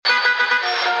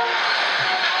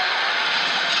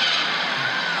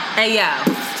Hey, yo.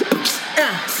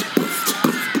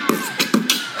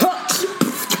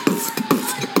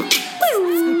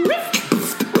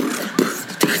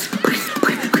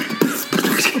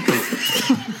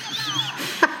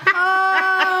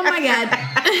 Oh, my God.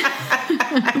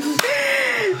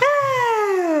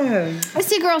 It's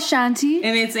your girl, Shanti.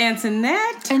 And it's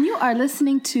Antoinette. And you are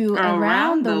listening to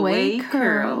Around the Way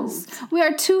Curls. We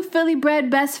are two Philly-bred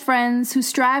best friends who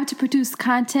strive to produce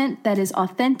content that is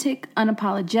authentic,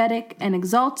 unapologetic, and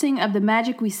exalting of the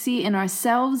magic we see in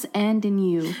ourselves and in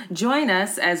you. Join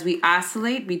us as we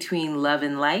oscillate between love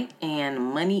and light and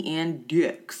money and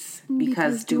dicks.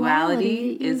 Because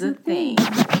duality is a thing.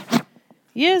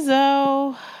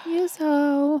 Yizzo.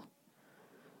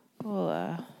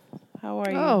 Hola. How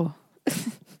are you? Oh.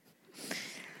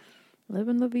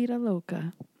 Living la vida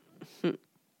loca.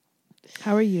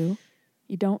 How are you?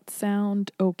 You don't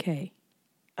sound okay.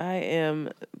 I am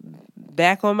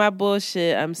back on my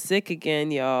bullshit. I'm sick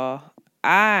again, y'all.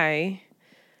 I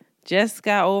just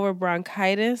got over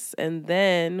bronchitis and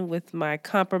then with my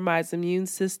compromised immune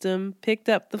system picked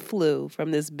up the flu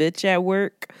from this bitch at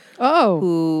work. Oh.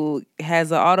 Who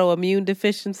has an autoimmune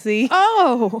deficiency.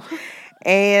 Oh.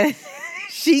 And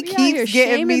she keeps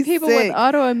getting me people sick. With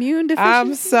autoimmune deficiency.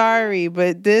 I'm sorry,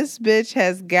 but this bitch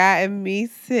has gotten me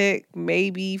sick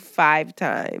maybe 5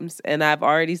 times. And I've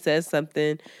already said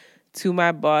something to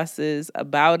my bosses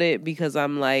about it because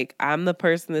I'm like, I'm the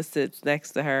person that sits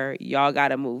next to her. Y'all got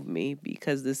to move me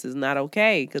because this is not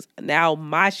okay. Because now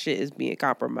my shit is being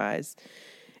compromised.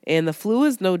 And the flu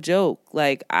is no joke.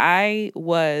 Like, I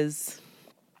was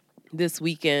this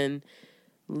weekend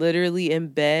literally in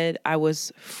bed. I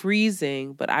was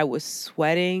freezing, but I was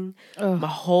sweating. Ugh. My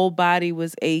whole body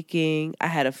was aching. I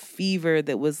had a fever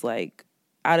that was like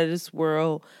out of this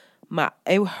world.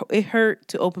 It hurt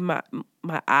to open my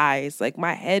eyes. Like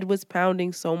my head was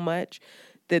pounding so much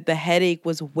that the headache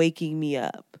was waking me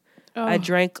up. Oh. I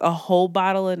drank a whole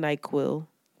bottle of NyQuil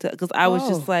because I was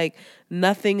just like,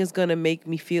 nothing is going to make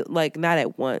me feel like, not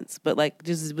at once, but like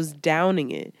just was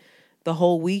downing it the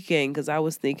whole weekend because I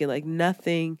was thinking like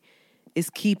nothing is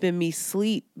keeping me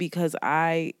sleep because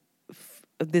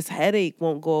this headache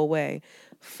won't go away.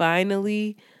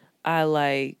 Finally, I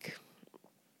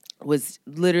was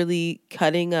literally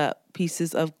cutting up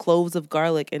pieces of cloves of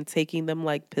garlic and taking them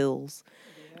like pills,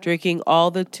 drinking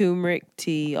all the turmeric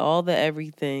tea, all the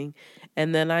everything.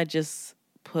 And then I just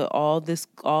put all these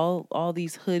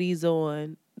hoodies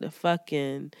on, the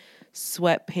fucking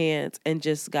sweatpants, and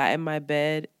just got in my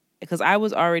bed. Because I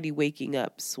was already waking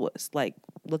up, like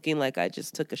looking like I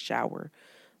just took a shower,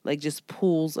 like just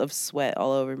pools of sweat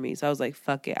all over me. So I was like,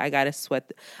 fuck it, I gotta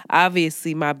sweat.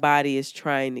 Obviously, my body is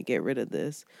trying to get rid of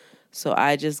this. So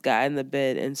I just got in the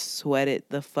bed and sweated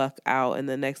the fuck out. And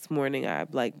the next morning, I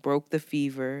like broke the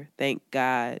fever. Thank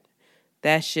God.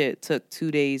 That shit took 2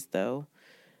 days though.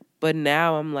 But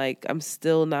now I'm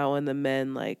still now on the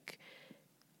mend. Like,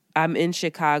 I'm in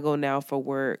Chicago now for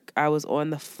work. I was on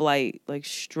the flight, like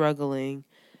struggling.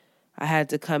 I had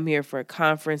to come here for a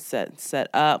conference set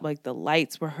up. Like the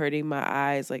lights were hurting my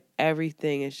eyes. Like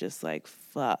everything is just like,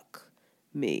 fuck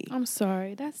me. I'm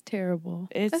sorry. That's terrible.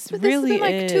 It's been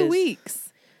like 2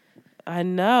 weeks. I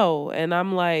know. And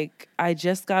I'm like, I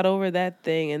just got over that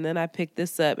thing. And then I picked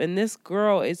this up. And this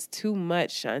girl is too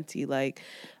much, Shanti. Like,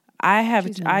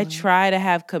 I try to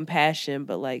have compassion,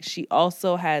 but like she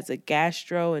also has a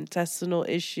gastrointestinal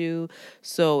issue.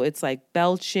 So it's like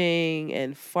belching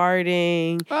and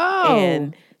farting. Oh.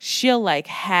 And she'll like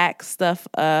hack stuff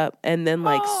up and then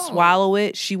like swallow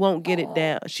it. She won't get it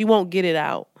down. She won't get it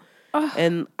out. Oh.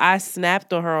 And I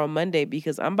snapped on her on Monday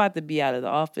because I'm about to be out of the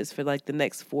office for like the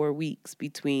next 4 weeks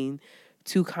between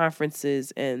 2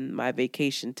 conferences and my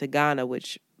vacation to Ghana,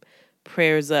 which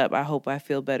prayers up. I hope I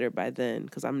feel better by then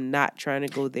because I'm not trying to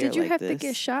go there. Did you like have this. To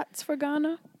get shots for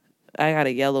Ghana? I got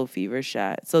a yellow fever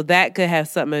shot. So that could have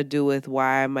something to do with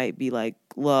why I might be like,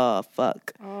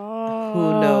 fuck. Oh.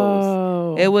 Who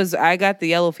knows? I got the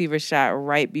yellow fever shot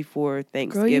right before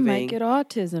Thanksgiving. Girl, you might get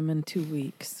autism in 2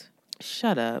 weeks.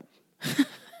 Shut up.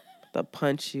 I'll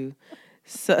punch you.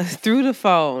 So, through the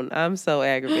phone. I'm so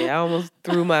aggravated. I almost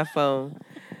threw my phone.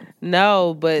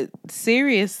 No, but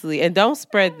seriously, and don't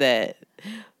spread that.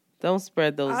 Don't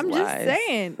spread those lies. I'm just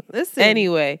saying. Listen.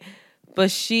 Anyway,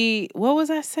 but what was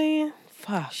I saying?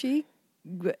 Fuck. She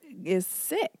is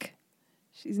sick.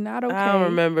 She's not okay. I don't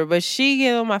remember, but she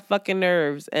get on my fucking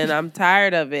nerves, and I'm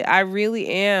tired of it. I really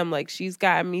am. Like, she's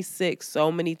gotten me sick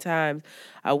so many times.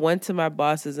 I went to my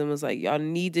bosses and was like, y'all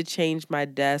need to change my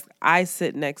desk. I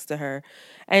sit next to her.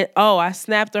 And, I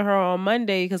snapped at her on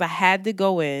Monday because I had to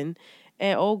go in.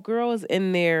 And old girl is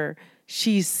in there.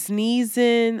 She's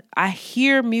sneezing. I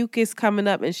hear mucus coming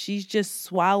up and she's just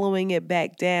swallowing it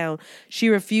back down. She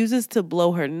refuses to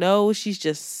blow her nose. She's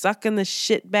just sucking the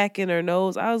shit back in her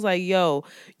nose. I was like, yo,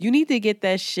 you need to get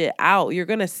that shit out. You're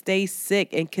going to stay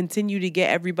sick and continue to get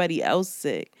everybody else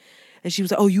sick. And she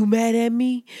was like, oh, you mad at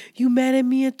me? You mad at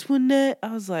me, Antoinette?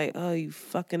 I was like, oh, you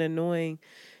fucking annoying.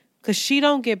 Because she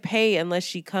don't get paid unless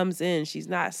she comes in. She's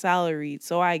not salaried.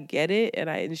 So I get it.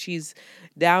 And she's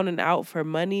down and out for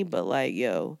money. But like,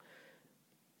 yo,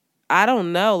 I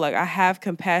don't know. Like, I have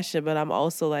compassion. But I'm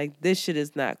also like, this shit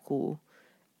is not cool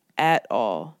at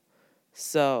all.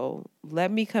 So let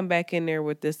me come back in there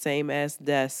with this same ass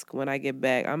desk when I get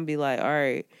back. I'm going to be like, all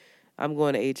right, I'm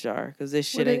going to HR because this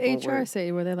shit ain't going to work. What did HR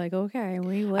say? Were they like, okay,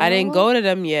 I didn't go to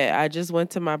them yet. I just went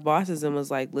to my bosses and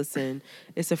was like, listen,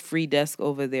 it's a free desk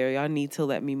over there. Y'all need to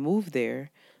let me move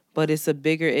there. But it's a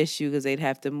bigger issue because they'd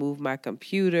have to move my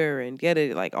computer and get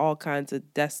it, like all kinds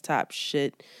of desktop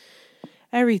shit.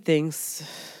 Everything's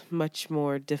much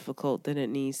more difficult than it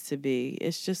needs to be.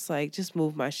 It's just like, just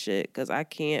move my shit because I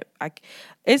can't.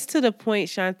 It's to the point,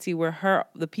 Shanti, where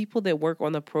the people that work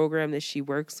on the program that she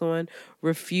works on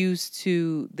refuse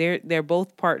to. They're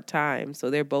both part-time, so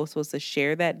they're both supposed to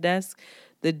share that desk.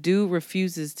 The dude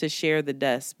refuses to share the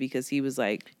desk because he was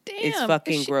like, it's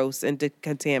fucking gross and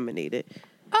contaminated.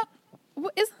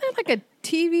 Isn't there like a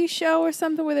TV show or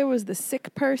something where there was the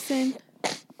sick person?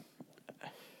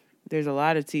 There's a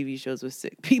lot of TV shows with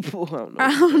sick people.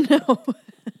 I don't know.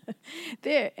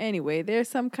 There's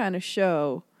some kind of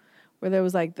show where there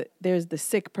was like there's the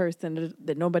sick person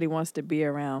that nobody wants to be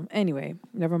around. Anyway,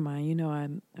 never mind. You know, I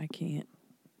can't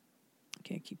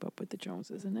keep up with the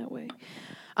Joneses in that way.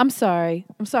 I'm sorry.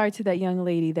 I'm sorry to that young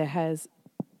lady that has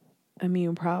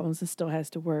immune problems and still has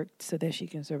to work so that she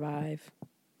can survive.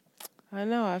 I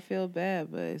know. I feel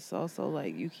bad, but it's also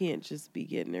like you can't just be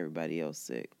getting everybody else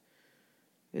sick.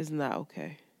 It's not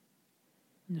okay.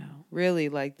 No. Really,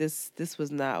 like this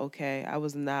was not okay. I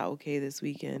was not okay this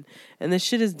weekend. And this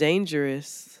shit is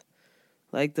dangerous.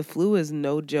 Like the flu is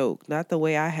no joke. Not the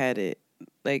way I had it.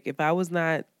 Like if I was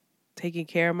not taking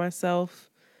care of myself,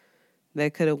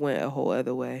 that could have went a whole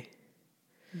other way.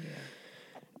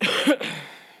 Yeah.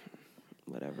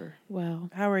 Whatever. Well.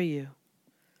 How are you?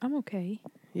 I'm okay.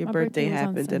 Your birthday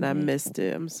happened and I missed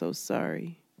it. I'm so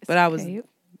sorry. But okay. I was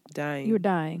dying. You were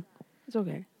dying. It's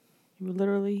okay. You were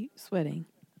literally sweating.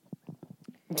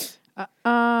 It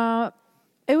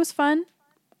was fun.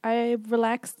 I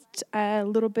relaxed a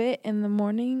little bit in the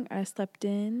morning. I slept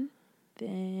in.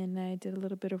 Then I did a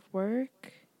little bit of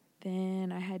work.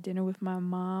 Then I had dinner with my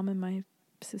mom and my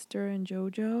sister and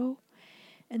JoJo.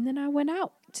 And then I went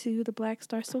out to the Black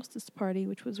Star Solstice party,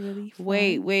 which was really fun.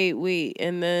 Wait.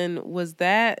 And then was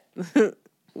that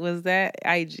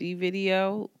IG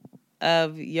video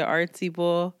of your artsy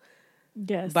boy?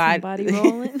 Yes, body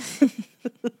rolling.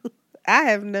 I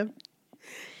have never.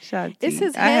 Shanti, it's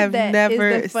his head I have that never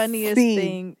is the funniest seen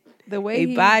thing. The way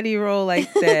a body roll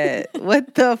like that.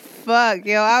 What the fuck,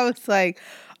 yo? I was like,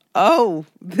 oh,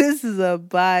 this is a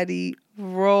body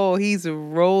roll. He's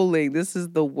rolling. This is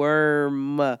the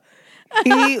worm.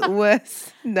 He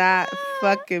was not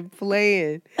fucking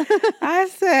playing. I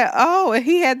said, oh, and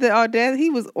he had the audacity. He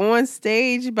was on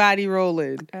stage body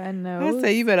rolling. I know. I said,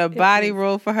 you better body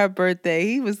roll for her birthday.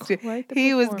 He was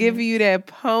giving you that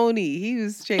pony. He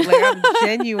was straight like, I'm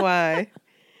genuine.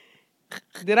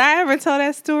 Did I ever tell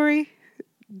that story?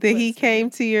 That he came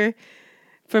to your,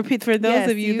 for those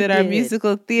of you that are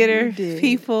musical theater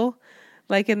people,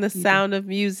 like in The Sound of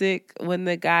Music, when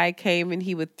the guy came and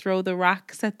he would throw the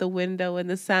rocks at the window in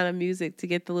The Sound of Music to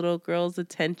get the little girl's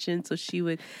attention so she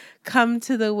would come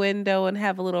to the window and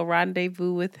have a little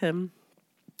rendezvous with him.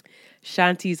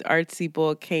 Shanti's artsy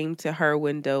boy came to her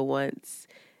window once.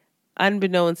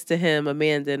 Unbeknownst to him,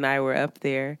 Amanda and I were up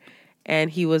there,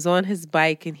 and he was on his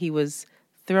bike and he was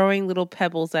throwing little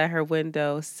pebbles at her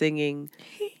window singing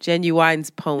Genuine's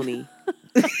Pony.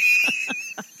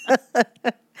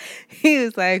 He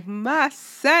was like, my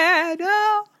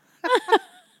saddle.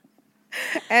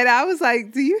 And I was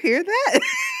like, do you hear that?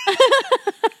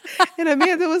 And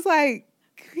Amanda was like,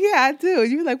 yeah, I do.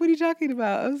 And you were like, what are you talking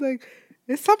about? I was like,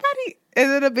 is somebody? And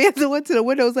then Amanda went to the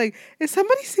window and was like, is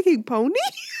somebody singing Pony?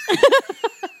 And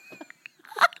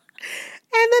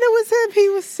then it was him. He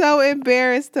was so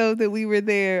embarrassed, though, that we were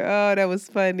there. Oh, that was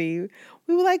funny.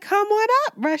 We were like, come on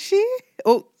up, Rashid.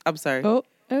 Oh, I'm sorry. Oh,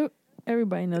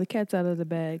 everybody know the cat's out of the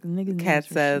bag. The nigga's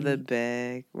cat's out of the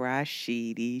bag.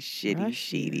 Rashidi,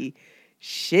 shitty.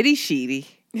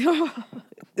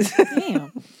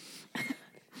 Damn.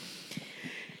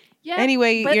 Yeah.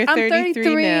 Anyway, you're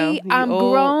 33 now. I'm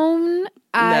old. grown.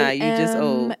 You just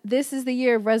old. This is the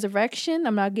year of resurrection.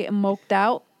 I'm not getting moked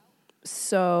out.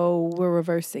 So we're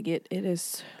reversing it. It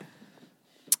is,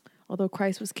 although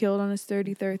Christ was killed on his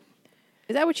 33rd.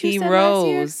 Is that what you said last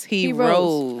year? He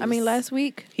rose. I mean, last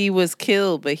week. He was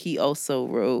killed, but he also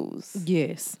rose.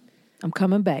 Yes. I'm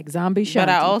coming back. Zombie Shanti, But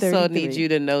I also 33. need you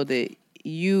to know that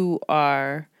you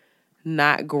are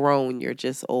not grown. You're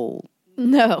just old.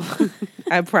 No.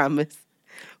 I promise.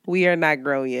 We are not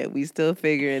grown yet. We still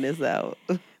figuring this out.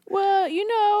 Well,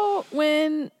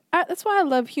 that's why I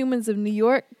love Humans of New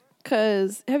York.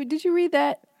 Because did you read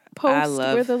that post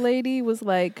where the lady was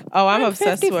like, "Oh, I'm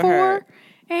obsessed with her,"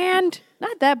 and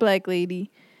not that black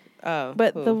lady,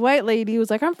 but who? the white lady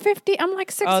was like, "I'm 50, I'm like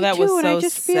 62, that was and I so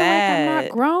just feel like I'm not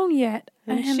grown yet."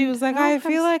 And she was like, "I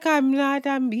feel like I'm not.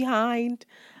 I'm behind.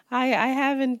 I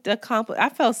haven't accomplished." I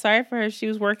felt sorry for her. She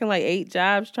was working like 8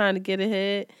 jobs trying to get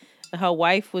ahead. And her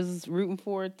wife was rooting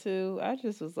for it too. I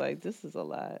just was like, "This is a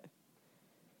lot."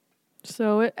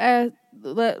 So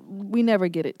we never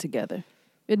get it together.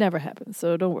 It never happens.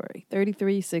 So don't worry.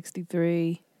 33,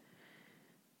 63.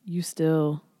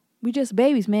 We just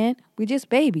babies, man. We just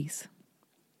babies.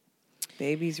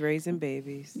 Babies raising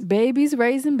babies. Babies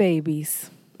raising babies.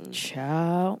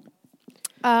 Child.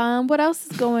 What else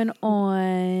is going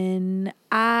on?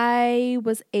 I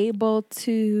was able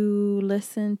to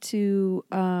listen to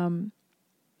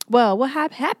what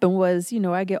happened was,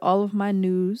 I get all of my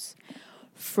news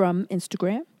from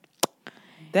Instagram.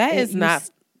 That is not.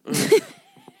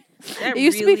 It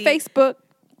used to be Facebook.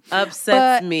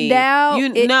 Upsets me. Now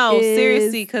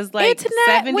seriously, because like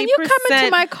 70% when you come into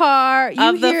my car, you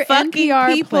of hear the fucking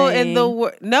NPR people playing. in the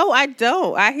world. No, I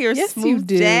don't. I hear smooth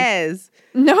jazz.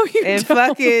 No, you and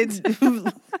don't.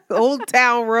 Fucking Old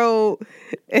Town Road,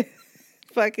 and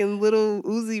fucking Little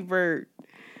Uzi Vert.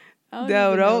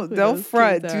 No, don't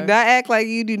front. Do not act like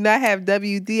you do not have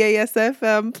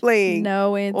WDAS-FM playing.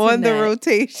 No, on the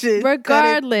rotation.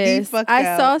 Regardless,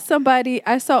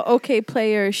 I saw OK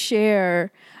Player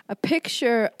share a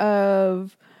picture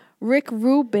of Rick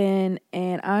Rubin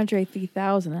and Andre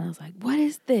 3000. And I was like, what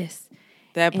is this?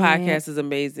 That podcast is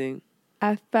amazing.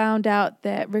 I found out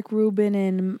that Rick Rubin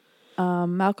and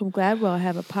Malcolm Gladwell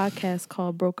have a podcast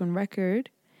called Broken Record.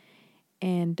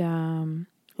 And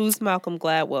who's Malcolm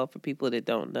Gladwell for people that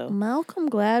don't know? Malcolm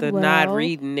Gladwell, the nod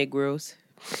reading Negroes,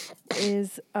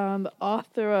 is the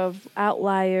author of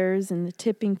Outliers and The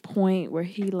Tipping Point, where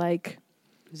he's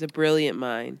a brilliant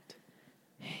mind.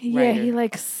 Yeah, writer.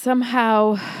 He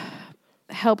somehow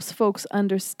helps folks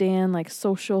understand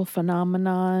social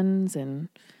phenomenons and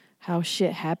how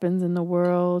shit happens in the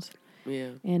world.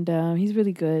 Yeah. And he's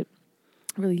really good.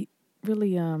 Really,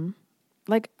 really, I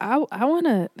want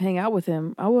to hang out with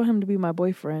him. I want him to be my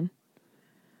boyfriend.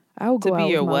 I would go out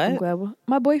with Malcolm Gladwell.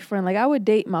 My boyfriend. I would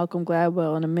date Malcolm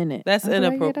Gladwell in a minute. That's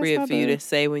inappropriate for you to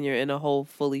say when you're in a whole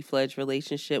fully fledged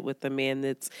relationship with a man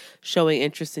that's showing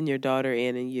interest in your daughter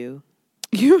and in you.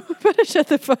 You better shut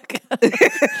the fuck up.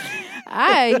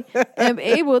 I am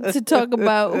able to talk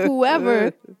about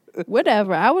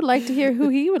whatever. I would like to hear who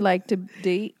he would like to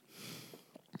date.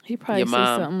 He probably say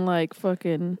something like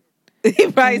fucking. He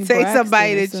probably say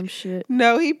somebody that some shit.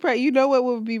 No, you know what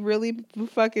would be really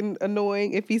fucking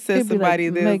annoying if he says somebody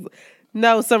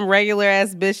some regular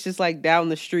ass bitch just down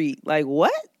the street. Like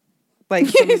what? Like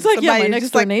he's like, yeah, my next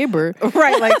door neighbor.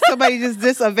 Right, like somebody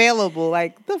just available.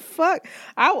 Like the fuck?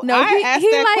 I asked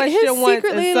that question once. He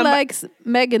secretly likes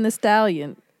Megan Thee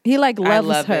Stallion. He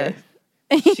loves her.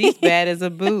 She's bad as a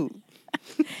boot.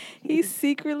 He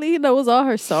secretly knows all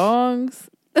her songs.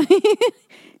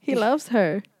 He loves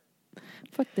her.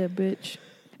 Fuck that bitch.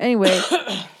 Anyway,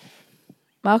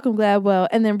 Malcolm Gladwell.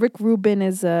 And then Rick Rubin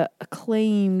is a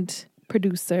acclaimed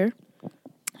producer.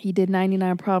 He did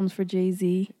 99 Problems for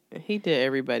Jay-Z. He did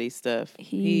everybody's stuff.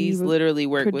 He's literally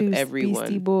worked with everyone.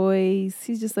 Beastie Boys.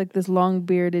 He's just this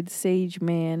long-bearded sage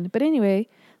man. But anyway,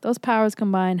 those powers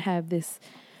combined have this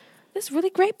really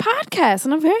great podcast.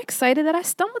 And I'm very excited that I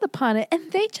stumbled upon it.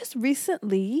 And they just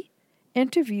recently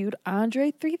interviewed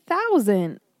Andre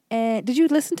 3000. And did you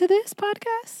listen to this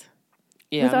podcast?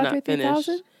 Yeah, I'm not finished.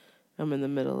 I'm in the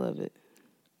middle of it.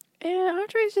 And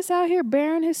Andre's just out here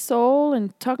bearing his soul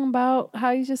and talking about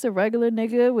how he's just a regular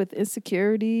nigga with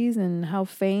insecurities and how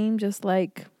fame just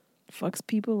fucks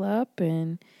people up,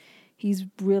 and he's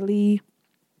really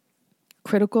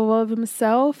critical of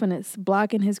himself and it's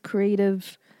blocking his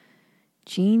creative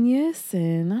genius.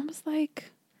 And I was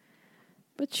like,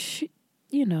 but he's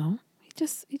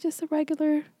just a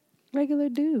regular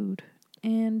dude.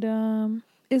 And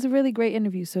it's a really great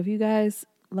interview. So if you guys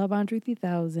love Andre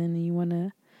 3000 and you want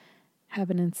to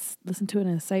listen to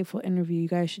an insightful interview, you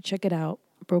guys should check it out.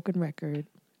 Broken Record.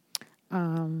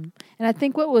 And I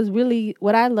think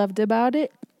what I loved about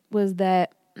it was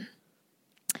that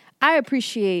I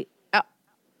appreciate,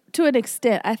 to an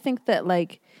extent, I think that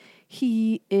like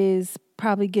he is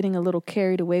probably getting a little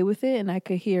carried away with it, and I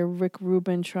could hear Rick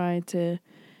Rubin trying to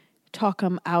talk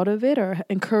him out of it or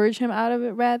encourage him out of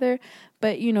it rather.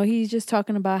 But, he's just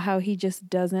talking about how he just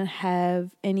doesn't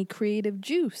have any creative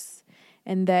juice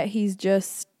and that he's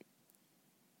just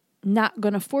not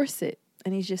going to force it.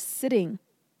 And he's just sitting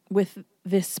with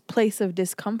this place of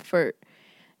discomfort.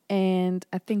 And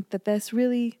I think that that's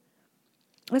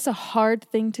a hard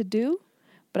thing to do.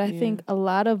 But I think a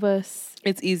lot of us...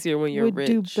 It's easier when you're rich.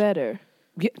 Do better.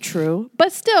 Yeah, true.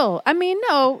 But still,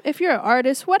 no, if you're an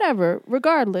artist, whatever,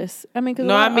 regardless.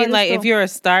 If you're a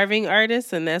starving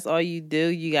artist and that's all you do,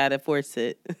 you got to force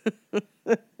it.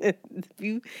 If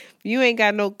you ain't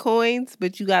got no coins,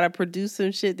 but you got to produce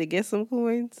some shit to get some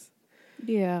coins.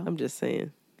 Yeah. I'm just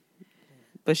saying.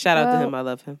 But shout out to him. I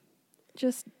love him.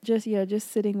 Just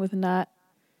sitting with not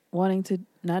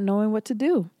knowing what to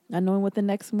do, not knowing what the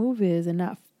next move is,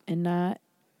 and not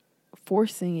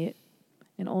forcing it,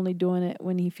 and only doing it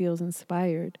when he feels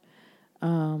inspired.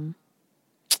 So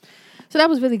that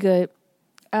was really good.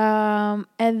 And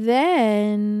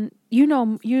then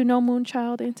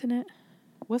Moonchild, Internet.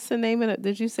 What's the name of it?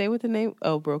 Did you say what the name?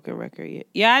 Oh, Broken Record.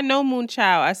 Yeah, I know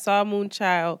Moonchild. I saw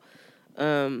Moonchild.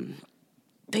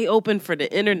 They opened for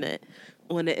the Internet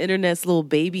on the Internet's little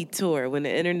baby tour when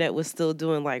the Internet was still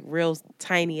doing like real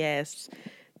tiny ass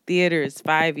theaters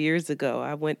 5 years ago.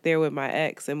 I went there with my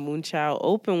ex, and Moonchild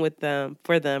opened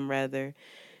for them,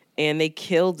 and they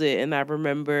killed it. And I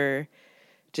remember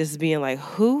just being like,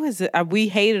 who is it? We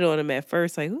hated on them at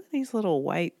first. Like, who are these little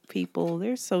white people?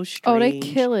 They're so strange. Oh, they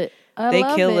kill it. They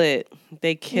kill it.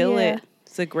 They kill it.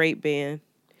 It's a great band.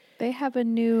 They have a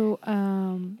new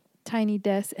Tiny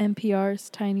Desk, NPR's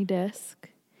Tiny Desk.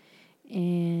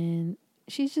 And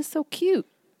she's just so cute.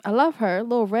 I love her. A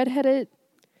little redheaded,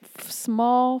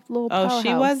 small little powerhouse. Oh,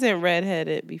 she wasn't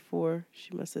redheaded before.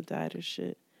 She must have dyed her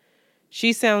shit.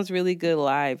 She sounds really good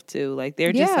live, too. Like,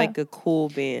 they're just like a cool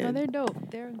band. No, they're dope.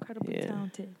 They're incredibly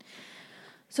talented.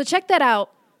 So check that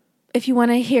out if you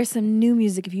want to hear some new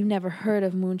music. If you've never heard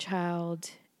of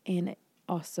Moonchild, and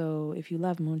also if you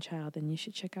love Moonchild, then you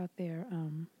should check out their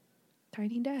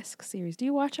Tiny Desk series. Do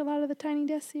you watch a lot of the Tiny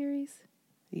Desk series?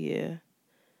 Yeah.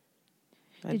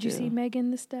 Did you see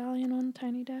Megan Thee Stallion on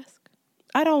Tiny Desk?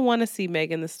 I don't want to see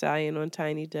Megan Thee Stallion on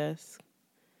Tiny Desk.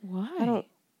 Why? I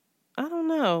don't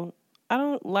know. I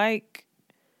don't like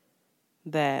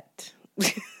that.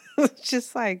 It's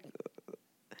just like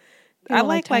I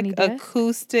like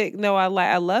acoustic. No,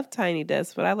 I love Tiny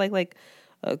Desk, but I like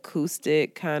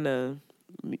acoustic kind of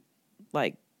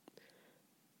like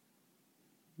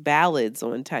ballads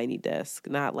on Tiny Desk,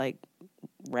 not like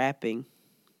rapping.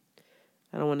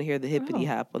 I don't want to hear the hippity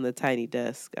hop on the Tiny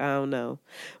Desk. I don't know.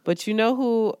 But you know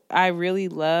who I really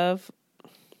love?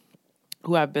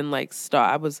 Who I've been like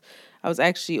I was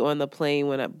actually on the plane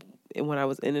when I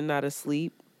was in and out of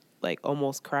sleep, like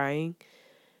almost crying.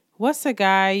 What's the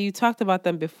guy? You talked about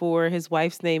them before. His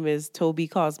wife's name is Toby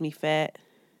Calls Me Fat.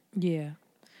 Yeah.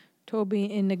 Toby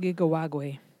in the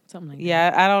Gigawagwe. Something like that.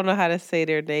 Yeah, I don't know how to say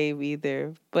their name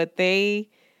either. But their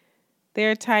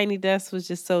Tiny Desk was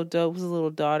just so dope. His little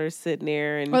daughter sitting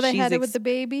there. And they had it with the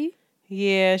baby?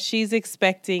 Yeah, she's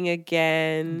expecting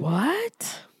again.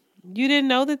 What? You didn't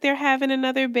know that they're having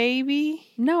another baby?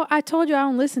 No, I told you I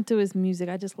don't listen to his music.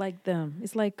 I just like them.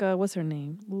 It's like, what's her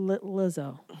name?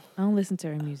 Lizzo. I don't listen to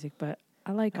her music, but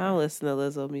I like her. I don't listen to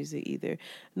Lizzo music either.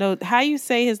 No, how you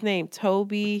say his name?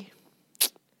 Toby?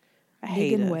 I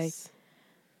hate us.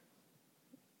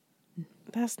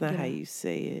 That's not how you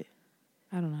say it.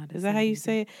 I don't know how to say it. Is that how you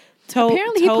say it?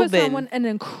 Apparently he puts on an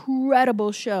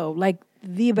incredible show. Like,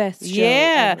 the best show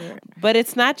ever. But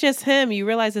it's not just him. You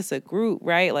realize it's a group,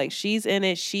 right? Like, she's in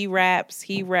it. She raps.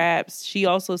 He raps. She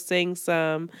also sings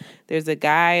some. There's a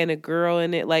guy and a girl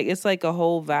in it. Like, it's like a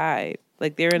whole vibe.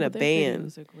 Like, they're in a band.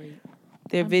 Videos are great.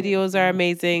 Their videos are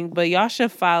amazing. But y'all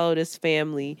should follow this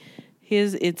family.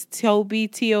 It's Toby,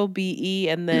 Tobe,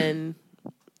 and then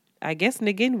I guess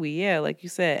Niginwe. Yeah, like you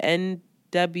said,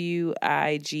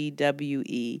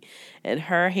 Nwigwe, and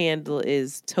her handle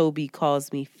is Toby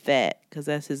Calls Me Fat because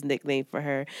that's his nickname for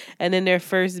her. And then their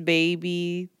first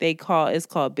baby it's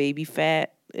called Baby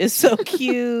Fat. It's so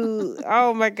cute.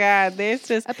 Oh my God, there's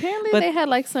just apparently they had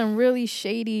like some really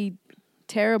shady,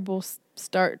 terrible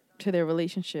start to their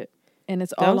relationship, and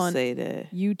it's all on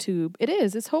YouTube. It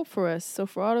is. It's hope for us. So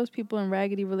for all those people in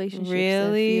raggedy relationships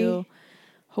that feel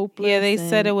hopeless. Yeah, they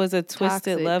said it was a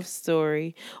twisted love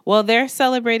story. Well, they're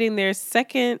celebrating their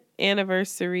second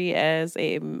anniversary as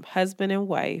a husband and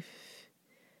wife.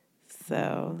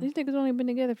 So these niggas only been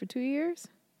together for 2 years.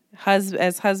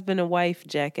 As husband and wife,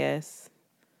 jackass.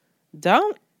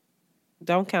 Don't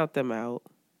count them out.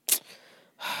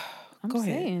 I'm Go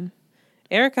saying.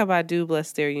 ahead. Erykah Badu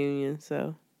blessed their union,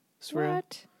 so it's real.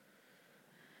 What?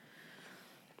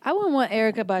 I wouldn't want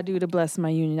Erykah Badu to bless my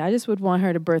union. I just would want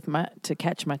her to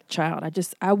catch my child.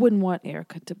 I wouldn't want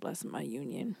Erykah to bless my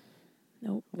union.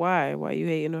 Nope. Why? Why you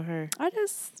hating on her? I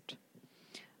just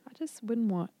wouldn't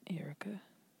want Erykah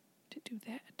to do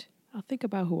that. I'll think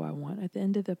about who I want. At the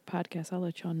end of the podcast, I'll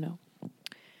let y'all know.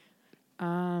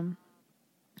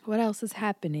 What else is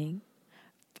happening?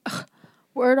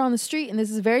 Word on the street, and this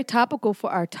is very topical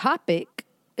for our topic,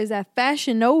 is that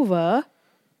Fashion Nova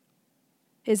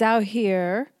is out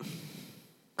here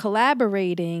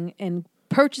collaborating and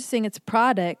purchasing its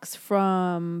products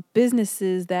from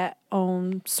businesses that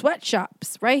own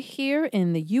sweatshops right here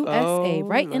in the USA,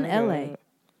 right in LA. God.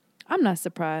 I'm not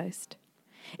surprised.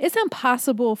 It's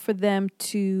impossible for them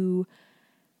to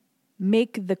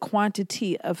make the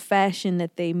quantity of fashion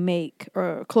that they make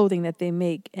or clothing that they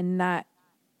make and not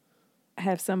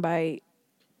have somebody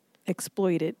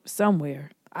exploit it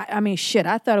somewhere. I mean, shit,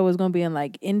 I thought it was going to be in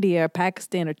like India or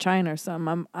Pakistan or China or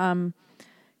something. I'm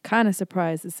kind of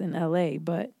surprised it's in LA,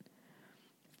 but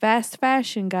fast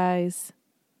fashion, guys,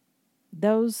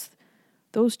 those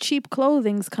cheap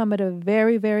clothings come at a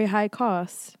very, very high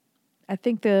cost. I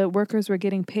think the workers were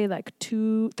getting paid like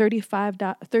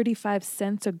 35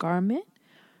 cents a garment,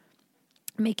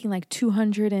 making like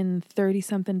 $230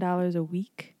 something a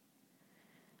week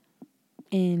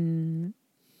in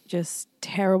just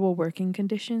terrible working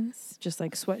conditions, just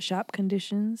like sweatshop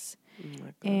conditions. Oh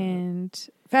my God. And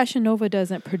Fashion Nova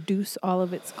doesn't produce all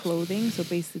of its clothing, so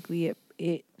basically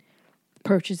it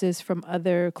purchases from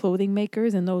other clothing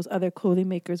makers, and those other clothing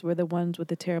makers were the ones with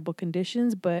the terrible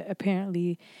conditions, but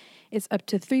apparently it's up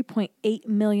to $3.8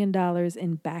 million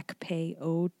in back pay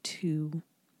owed to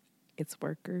its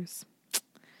workers.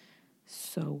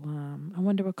 So I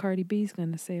wonder what Cardi B's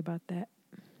going to say about that.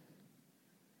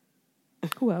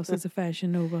 Who else is a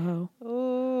Fashion Nova hoe?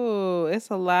 Oh,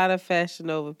 it's a lot of Fashion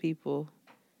Nova people.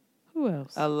 Who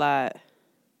else? A lot.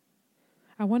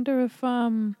 I wonder if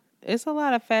It's a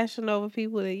lot of Fashion Nova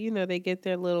people that, they get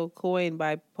their little coin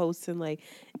by posting like,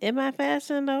 in my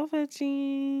Fashion Nova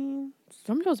jeans.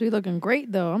 some of those be looking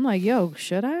great though. I'm like, yo,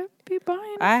 should I be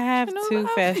buying? I have 2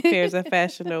 pairs of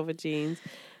Fashion Nova jeans,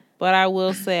 but I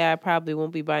will say I probably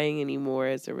won't be buying any more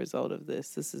as a result of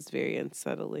this. This is very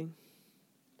unsettling.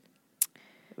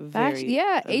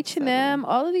 H&M,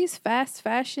 all of these fast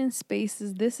fashion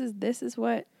spaces. This is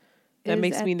what that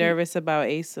makes me nervous about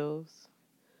ASOS.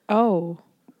 Oh,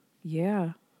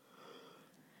 yeah.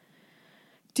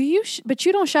 Do you? But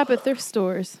you don't shop at thrift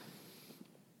stores,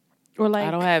 or like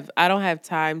I don't have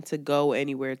time to go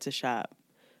anywhere to shop.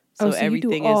 So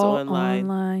everything is online.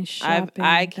 Online shopping.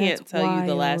 I can't tell you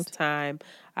the wild. last time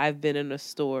I've been in a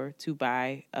store to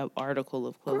buy an article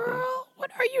of clothing. Girl, what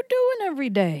are you doing every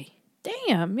day?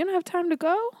 Damn, you don't have time to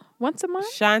go once a month?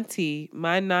 Shanti,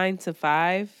 my 9 to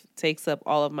 5 takes up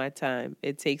all of my time.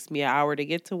 It takes me an hour to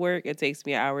get to work. It takes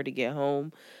me an hour to get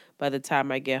home. By the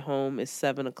time I get home, it's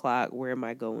 7 o'clock. Where am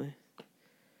I going?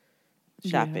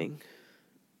 Shopping.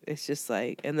 Yeah. It's just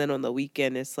like, and then on the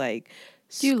weekend, it's like,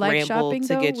 do you like shopping, to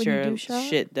though, get when your you do shop?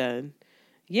 shit done.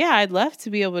 Yeah, I'd love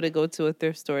to be able to go to a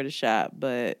thrift store to shop,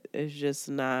 but it's just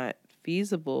not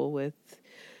feasible with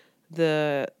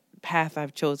the path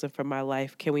I've chosen for my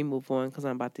life. Can we move on? Because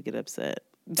I'm about to get upset.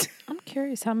 I'm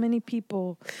curious how many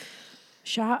people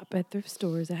shop at thrift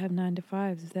stores that have 9 to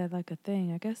 5s. Is that like a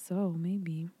thing? I guess so,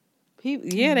 maybe.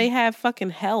 They have fucking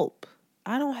help.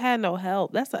 I don't have no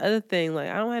help. That's the other thing. Like,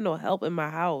 I don't have no help in my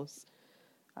house.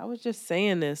 I was just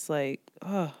saying this, like,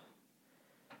 ugh.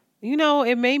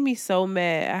 It made me so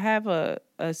mad. I have a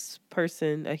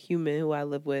person, a human who I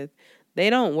live with. They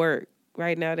don't work.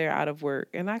 Right now they're out of work.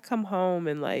 And I come home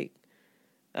and, like,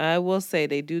 I will say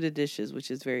they do the dishes,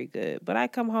 which is very good. But I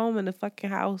come home and the fucking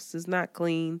house is not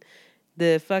clean.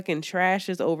 The fucking trash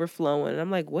is overflowing. And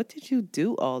I'm like, what did you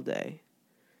do all day?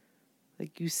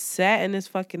 Like, you sat in this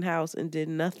fucking house and did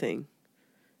nothing.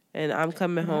 And I'm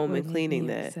coming home and cleaning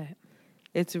that. Upset.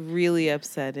 It's really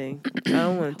upsetting. I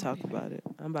don't want to talk about it.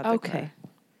 I'm about to cry.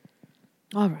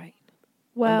 All right.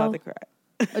 Well, I'm about to cry.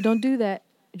 Don't do that.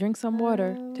 Drink some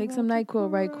water. Take some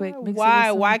NyQuil right quick.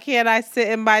 Why? Why can't I sit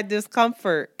in my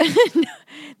discomfort?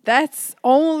 That's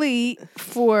only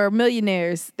for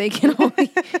millionaires. They can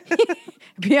only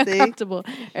be uncomfortable.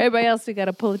 Everybody else, we got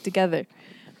to pull it together.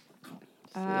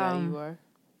 Yeah, you are.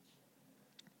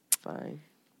 Fine.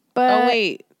 But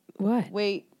wait. What?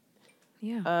 Wait.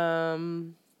 Yeah.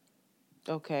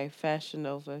 Okay, Fashion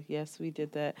Nova. Yes, we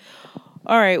did that.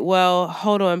 All right, well,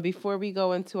 hold on. Before we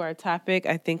go into our topic,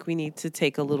 I think we need to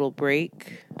take a little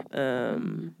break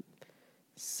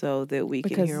so that we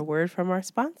can hear a word from our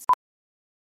sponsor.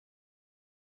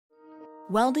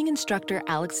 Welding instructor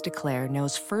Alex DeClaire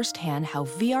knows firsthand how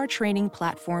VR training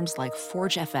platforms like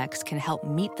ForgeFX can help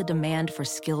meet the demand for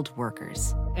skilled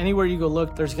workers. Anywhere you go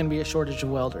look, there's going to be a shortage of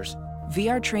welders.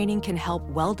 VR training can help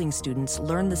welding students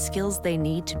learn the skills they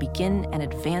need to begin and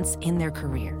advance in their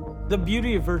career. The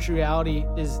beauty of virtual reality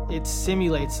is it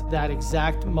simulates that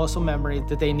exact muscle memory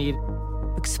that they need.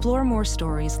 Explore more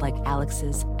stories like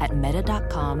Alex's at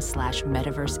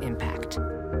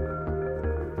meta.com/metaverseimpact.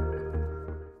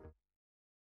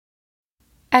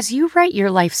 As you write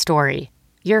your life story,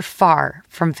 you're far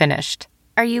from finished.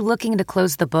 Are you looking to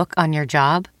close the book on your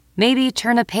job? Maybe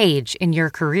turn a page in your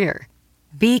career?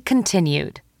 Be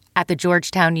continued at the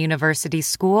Georgetown University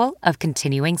School of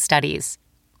Continuing Studies.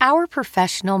 Our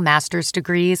professional master's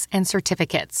degrees and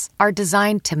certificates are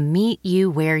designed to meet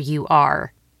you where you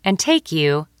are and take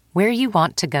you where you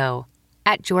want to go.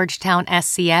 At Georgetown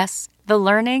SCS, the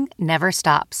learning never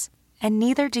stops, and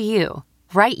neither do you.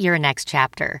 Write your next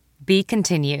chapter. Be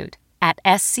continued at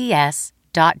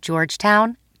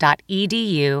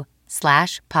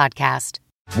scs.georgetown.edu/podcast.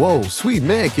 Whoa, sweet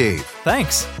man cave.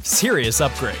 Thanks. Serious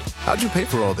upgrade. How'd you pay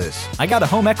for all this? I got a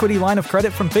home equity line of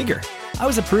credit from Figure. I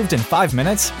was approved in 5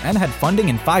 minutes and had funding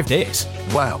in 5 days.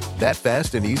 Wow, that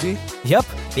fast and easy? Yep,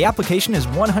 the application is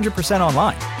 100%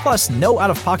 online, plus no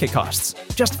out-of-pocket costs.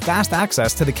 Just fast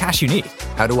access to the cash you need.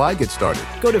 How do I get started?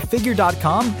 Go to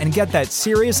figure.com and get that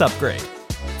serious upgrade.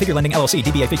 Figure Lending LLC,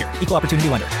 DBA Figure, Equal Opportunity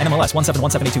Lender, NMLS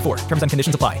 1717824. Terms and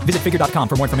conditions apply. Visit figure.com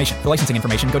for more information. For licensing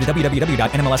information, go to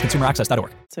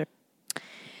www.nmlsconsumeraccess.org.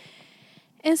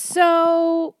 And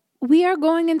so we are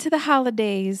going into the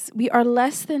holidays. We are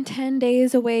less than 10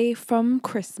 days away from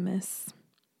Christmas.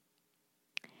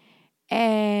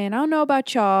 And I don't know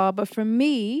about y'all, but for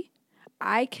me,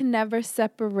 I can never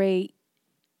separate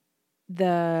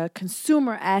the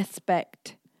consumer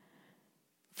aspect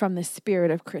from the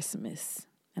spirit of Christmas.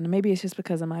 And maybe it's just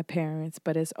because of my parents,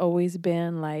 but it's always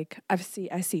been like I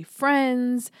see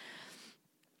friends,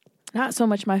 not so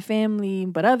much my family,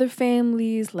 but other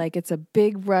families, like it's a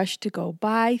big rush to go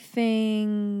buy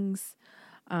things.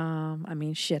 I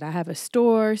have a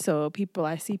store, so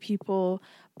I see people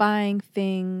buying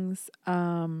things.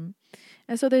 And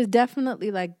so there's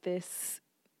definitely like there's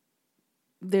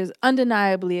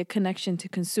undeniably a connection to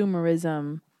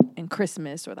consumerism and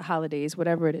Christmas or the holidays,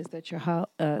 whatever it is that you're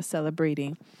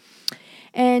celebrating.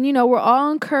 And, we're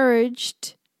all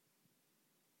encouraged,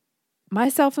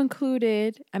 myself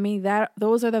included.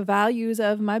 Those are the values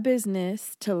of my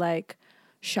business, to like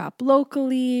shop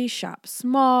locally, shop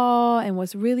small. And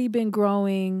what's really been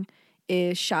growing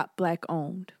is shop Black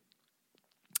owned.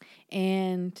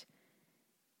 And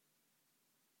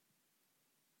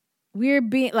we're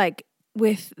being like,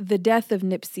 with the death of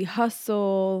Nipsey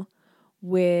Hussle,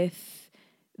 with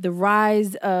the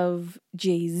rise of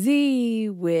Jay-Z,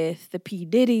 with the P.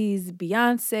 Diddy's,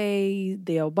 Beyonce,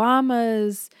 the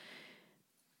Obamas,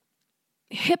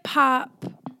 hip-hop,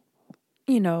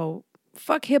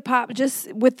 fuck hip-hop,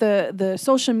 just with the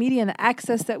social media and the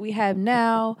access that we have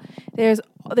now, there's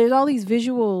all these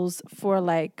visuals for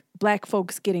like Black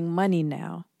folks getting money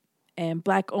now. And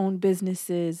Black-owned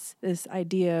businesses, this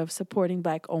idea of supporting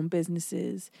Black-owned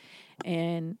businesses.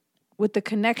 And with the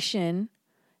connection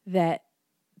that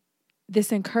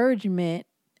this encouragement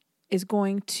is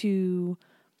going to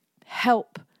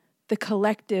help the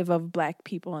collective of Black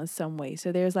people in some way.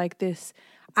 So there's like this,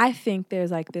 I think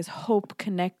there's like this hope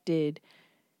connected.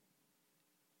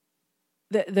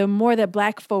 The more that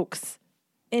Black folks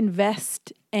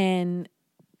invest and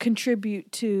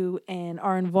contribute to and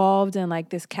are involved in like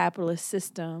this capitalist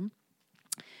system,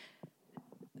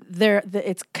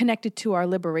 it's connected to our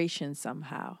liberation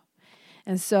somehow.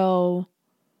 And so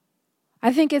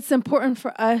I think it's important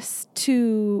for us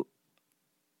to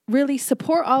really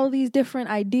support all of these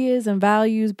different ideas and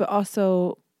values, but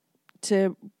also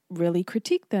to really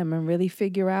critique them and really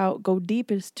figure out, go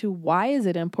deep as to why is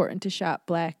it important to shop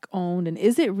Black owned, and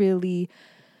is it really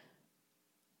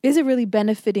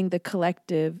benefiting the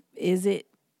collective? Is it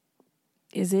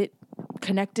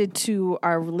connected to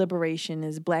our liberation?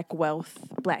 Is Black wealth,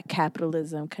 Black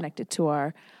capitalism connected to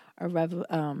our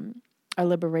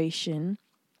liberation?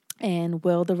 And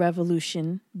will the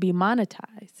revolution be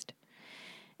monetized?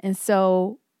 And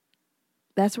so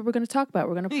that's what we're going to talk about.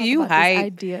 We're going to talk about this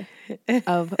idea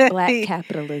of Black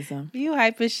capitalism. You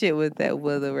hype as shit with that.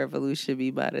 Will the revolution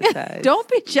be monetized? Don't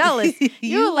be jealous.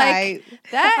 You're like,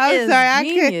 that is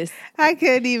genius. I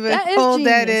couldn't even hold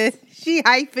that in. She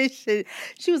hyping shit.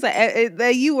 She was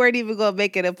like, you weren't even going to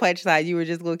make it a punchline. You were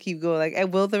just going to keep going like,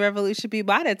 and will the revolution be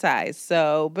monetized?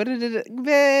 So,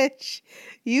 bitch,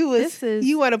 you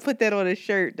want to put that on a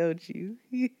shirt, don't you?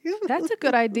 That's a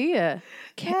good idea.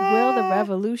 Will the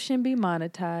revolution be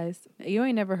monetized? You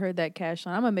ain't never heard that, Cash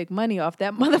Line. I'm going to make money off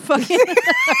that motherfucking.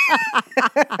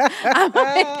 I'm going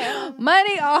to make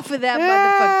money off of that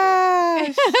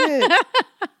motherfucker. Shit.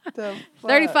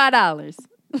 $35.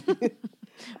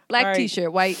 Black right.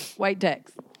 t-shirt, white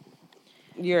text.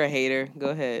 You're a hater. Go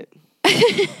ahead.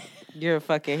 You're a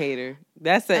fucking hater.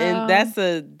 That's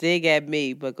a dig at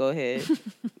me, but go ahead.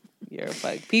 You're a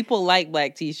fuck. People like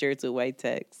black t-shirts with white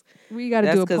text. We got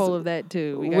to do a poll of that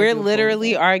too. We're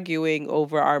literally arguing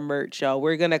over our merch, y'all.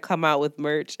 We're gonna come out with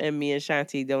merch, and me and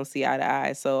Shanti don't see eye to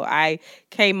eye. So I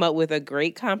came up with a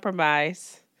great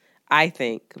compromise, I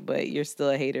think. But you're still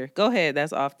a hater. Go ahead.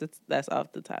 That's off the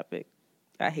topic.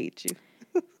 I hate you.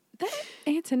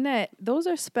 Antoinette, those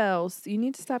are spells. You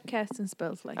need to stop casting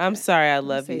spells like that. I'm sorry, I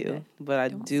love you, that. but I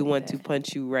do want to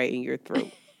punch you right in your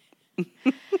throat.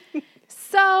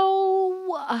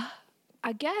 So,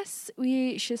 I guess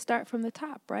we should start from the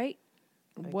top, right?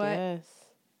 Yes.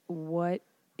 What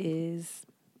is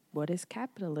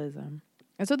capitalism?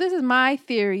 And so this is my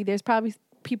theory. There's probably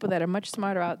people that are much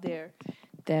smarter out there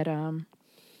that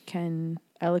can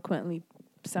eloquently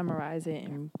summarize it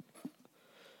and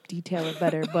detail it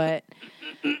better, but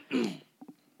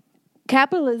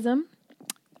capitalism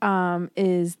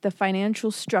is the financial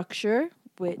structure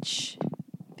which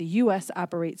the U.S.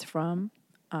 operates from,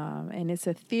 and it's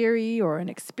a theory or an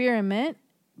experiment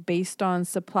based on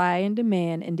supply and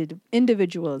demand and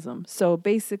individualism. So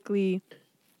basically,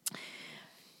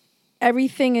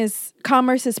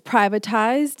 commerce is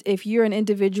privatized. If you're an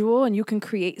individual and you can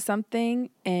create something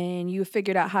and you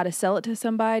figured out how to sell it to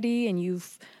somebody and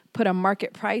you've put a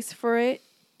market price for it,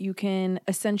 you can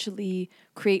essentially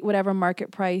create whatever market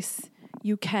price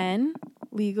you can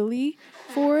legally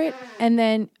for it. And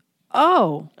then,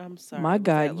 I'm sorry, my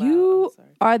God, you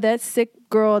are that sick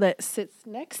girl that sits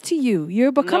next to you.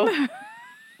 You're becoming her.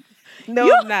 No,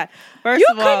 I'm not. First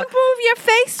of all, you couldn't move your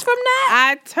face from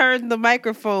that? I turned the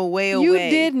microphone way away. You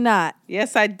did not.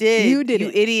 Yes, I did. You did.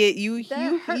 You idiot.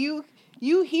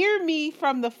 You hear me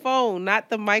from the phone, not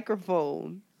the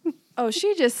microphone. Oh,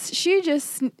 she just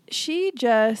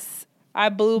I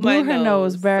blew my her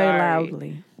nose very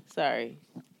loudly. Sorry.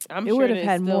 It would have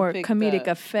had more comedic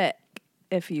effect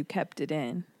if you kept it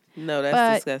in. No,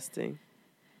 that's disgusting.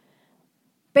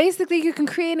 Basically, you can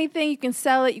create anything, you can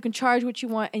sell it, you can charge what you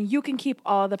want, and you can keep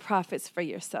all the profits for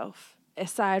yourself,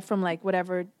 aside from like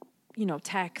whatever,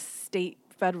 tax, state,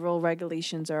 federal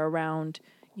regulations are around,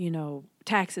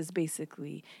 taxes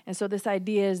basically. And so this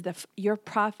idea is that your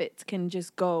profits can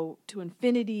just go to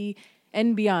infinity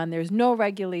and beyond. There's no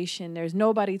regulation. There's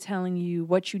nobody telling you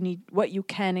what you need, what you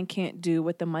can and can't do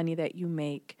with the money that you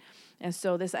make. And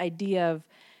so this idea of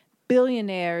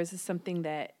billionaires is something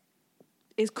that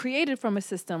is created from a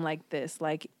system like this,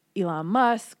 like Elon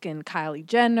Musk and Kylie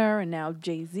Jenner and now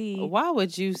Jay-Z. Why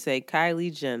would you say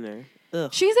Kylie Jenner?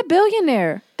 Ugh. She's a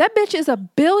billionaire. That bitch is a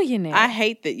billionaire. I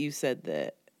hate that you said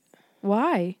that.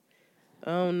 Why?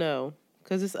 I don't know.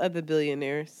 Because it's other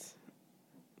billionaires.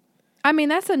 I mean,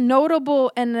 that's a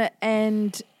notable and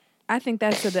I think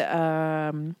that's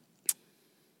a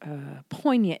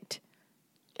poignant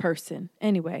person.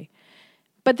 Anyway.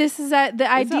 But this is the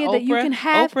idea that you can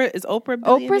have... Is Oprah a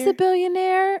billionaire? Oprah's a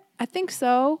billionaire. I think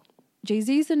so.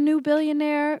 Jay-Z's a new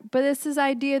billionaire. But it's this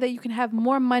idea that you can have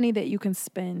more money that you can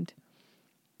spend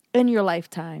in your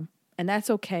lifetime. And that's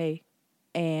okay.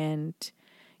 And,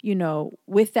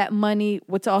 with that money,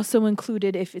 what's also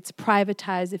included, if it's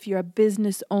privatized, if you're a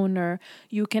business owner,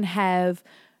 you can have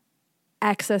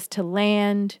access to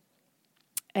land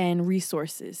and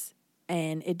resources.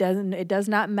 And it does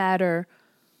not matter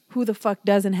who the fuck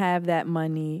doesn't have that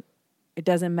money. It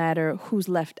doesn't matter who's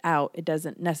left out. It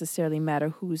doesn't necessarily matter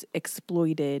who's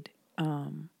exploited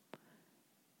in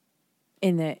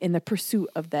the pursuit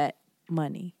of that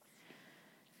money.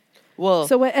 Well,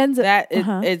 so it ends up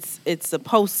it's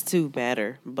supposed to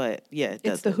matter, but yeah, it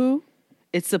doesn't. It's the who?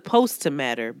 It's supposed to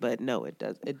matter, but no,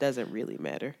 it doesn't really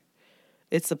matter.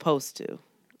 It's supposed to.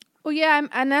 Well, yeah,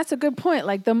 and that's a good point.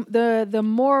 Like the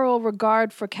moral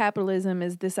regard for capitalism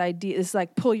is this idea. It's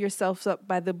like pull yourself up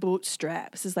by the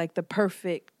bootstraps. It's like the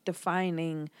perfect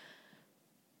defining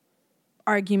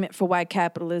argument for why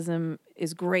capitalism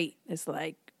is great. It's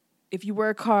like if you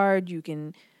work hard, you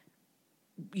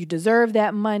deserve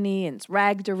that money, and it's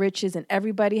rags to riches, and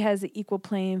everybody has an equal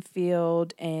playing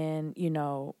field, and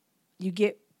you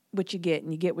get what you get,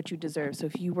 and you get what you deserve. So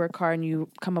if you work hard and you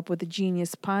come up with a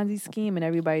genius Ponzi scheme and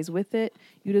everybody's with it,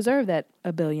 you deserve that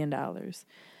 $1 billion.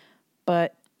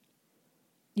 But,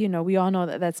 you know, we all know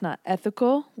that that's not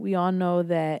ethical. We all know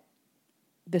that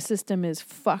the system is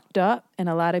fucked up, and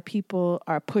a lot of people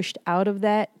are pushed out of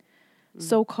that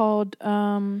so-called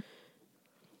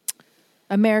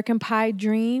American pie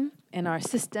dream and are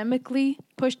systemically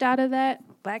pushed out of that,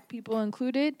 Black people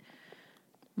included.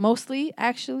 Mostly,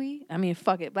 actually. I mean,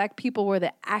 fuck it. Black people were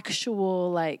the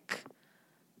actual, like,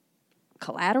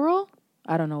 collateral.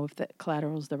 I don't know if that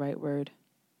collateral is the right word.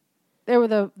 They were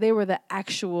the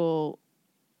actual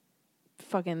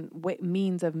fucking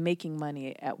means of making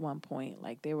money at one point.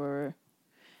 Like, they were,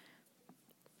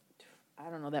 I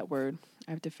don't know that word.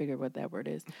 I have to figure what that word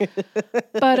is.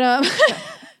 But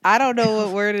I don't know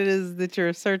what word it is that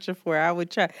you're searching for. I would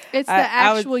try. It's the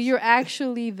actual. You're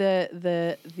actually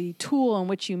the tool on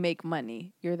which you make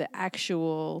money. You're the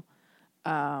actual.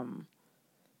 You're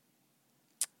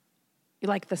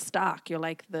like the stock. You're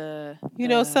like the. You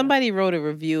know, somebody wrote a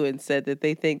review and said that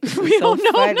they think this is we so don't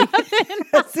know funny.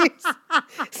 nothing.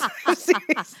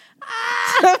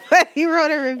 Somebody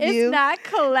wrote a review. It's not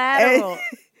collateral.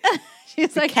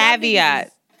 She's like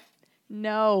caveat.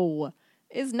 No,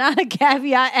 it's not a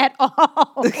caveat at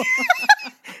all.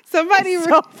 Somebody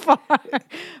so far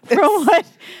from what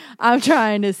I'm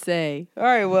trying to say. All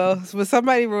right, well,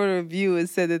 somebody wrote a review and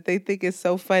said that they think it's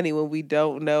so funny when we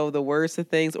don't know the words of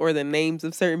things or the names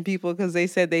of certain people, because they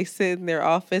said they sit in their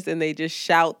office and they just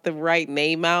shout the right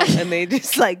name out and they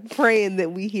just like praying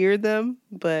that we hear them,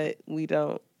 but we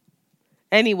don't.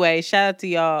 Anyway, shout out to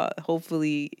y'all.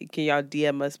 Hopefully, can y'all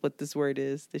DM us what this word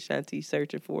is that Shanti's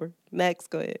searching for? Next,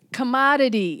 go ahead.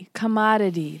 Commodity.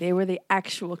 They were the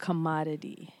actual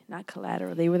commodity, not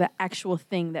collateral. They were the actual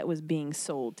thing that was being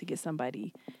sold to get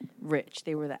somebody rich.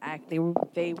 They were the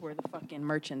fucking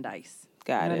merchandise.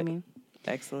 Got you know it. What I mean?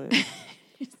 Excellent.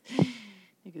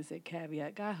 You can say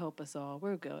caveat. God help us all.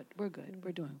 We're good. We're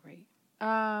doing great.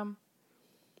 What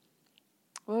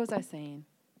was I saying?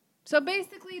 So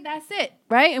basically, that's it,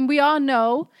 right? And we all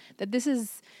know that this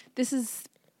is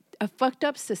a fucked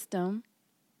up system,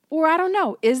 or I don't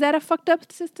know. Is that a fucked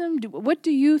up system? What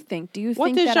do you think? Do you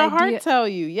think that what does your heart tell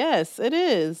you? Yes, it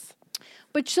is.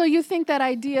 But so you think that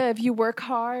idea, if you work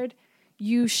hard,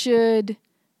 you should.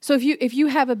 So if you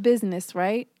have a business,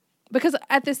 right? Because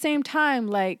at the same time,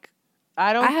 like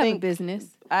I have a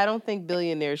business. I don't think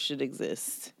billionaires should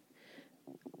exist.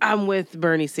 I'm with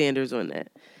Bernie Sanders on that.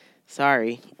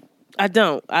 Sorry. I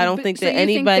don't think that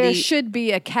anybody... Think there should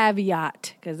be a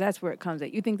caveat, because that's where it comes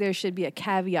at. You think there should be a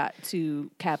caveat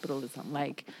to capitalism.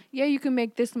 Like, yeah, you can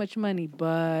make this much money,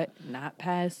 but not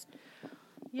past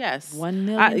 $1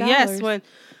 million. Yes,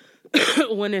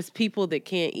 when there's people that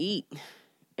can't eat,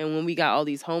 and when we got all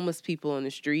these homeless people on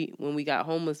the street, when we got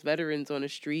homeless veterans on the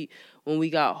street, when we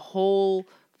got whole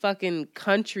fucking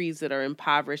countries that are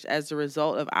impoverished as a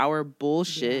result of our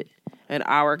bullshit and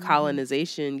our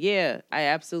colonization. Yeah, I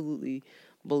absolutely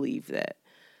believe that.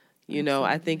 You know,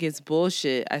 I think it's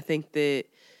bullshit. I think that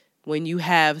when you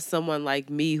have someone like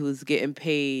me who's getting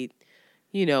paid,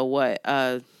 you know what,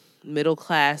 middle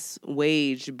class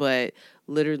wage, but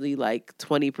literally like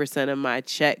 20% of my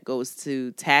check goes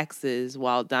to taxes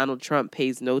while Donald Trump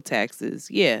pays no taxes.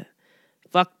 Yeah,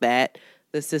 fuck that.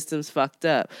 The system's fucked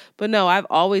up. But no, I've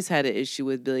always had an issue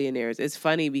with billionaires. It's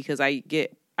funny because I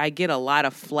get a lot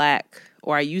of flack,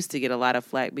 or I used to get a lot of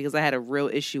flack, because I had a real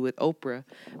issue with Oprah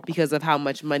because of how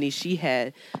much money she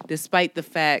had, despite the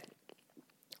fact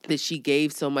that she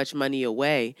gave so much money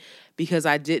away, because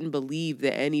I didn't believe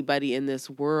that anybody in this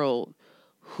world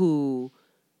who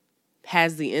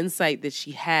has the insight that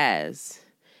she has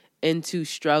into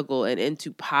struggle and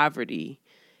into poverty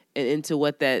and into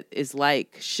what that is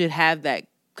like should have that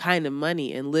kind of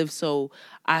money and live so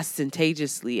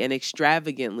ostentatiously and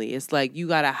extravagantly. It's like you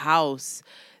got a house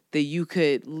that you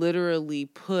could literally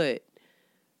put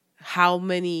how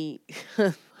many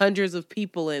hundreds of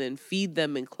people in and feed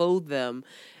them and clothe them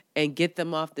and get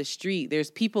them off the street. There's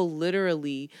people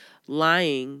literally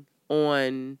lying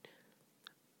on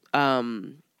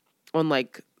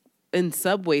like in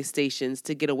subway stations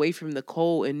to get away from the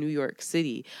cold in New York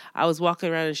City. I was walking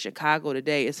around in Chicago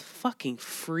today. It's fucking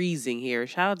freezing here.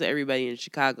 Shout out to everybody in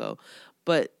Chicago.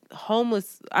 But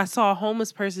I saw a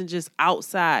homeless person just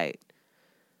outside.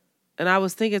 And I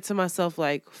was thinking to myself,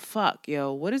 like, fuck,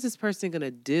 yo, what is this person going to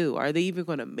do? Are they even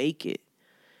going to make it?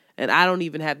 And I don't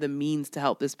even have the means to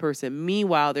help this person.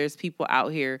 Meanwhile, there's people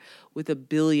out here with $1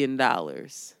 billion.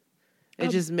 It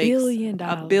just makes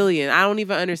 $1 billion. I don't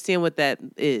even understand what that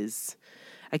is.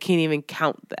 I can't even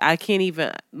count.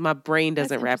 My brain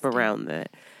doesn't wrap around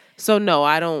that. So no,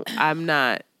 I am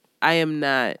not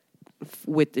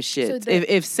with the shits. So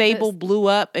if Sable blew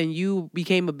up and you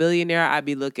became a billionaire, I'd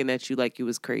be looking at you like you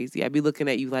was crazy. I'd be looking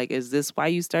at you like, is this why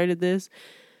you started this?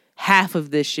 Half of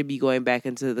this should be going back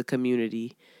into the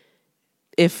community,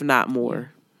 if not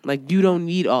more. Yeah. Like, you don't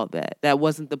need all that. That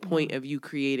wasn't the point of you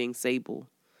creating Sable.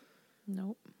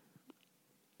 Nope.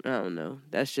 I don't know.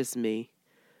 That's just me.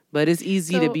 But it's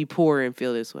easy to be poor and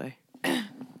feel this way.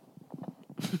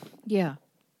 Yeah.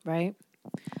 Right.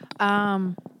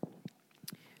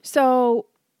 So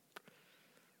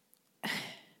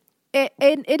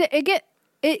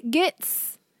it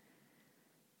gets,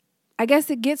 I guess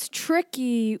it gets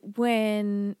tricky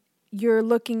when you're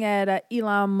looking at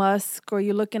Elon Musk, or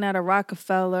you're looking at a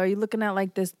Rockefeller, you're looking at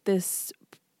like this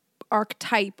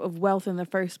archetype of wealth in the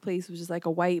first place, which is like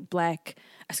a white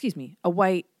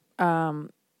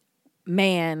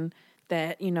man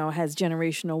that, you know, has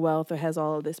generational wealth or has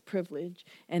all of this privilege,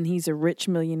 and he's a rich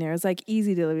millionaire. It's like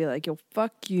easy to be like, yo,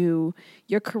 fuck you,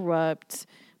 you're corrupt,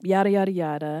 yada, yada,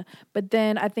 yada. But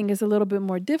then I think it's a little bit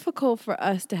more difficult for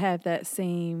us to have that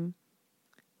same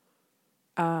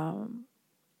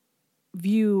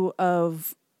view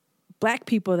of black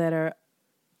people that are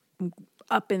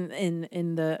up in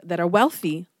the that are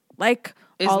wealthy, like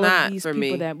it's all not of these for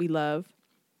people me. that we love.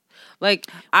 Like,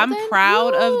 I'm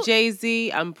proud of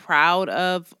Jay-Z. I'm proud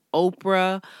of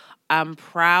Oprah. I'm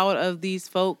proud of these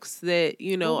folks that,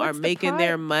 you know, are making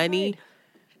their money.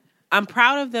 I'm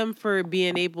proud of them for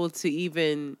being able to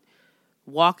even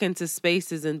walk into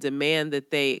spaces and demand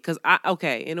that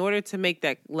in order to make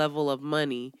that level of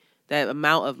money, that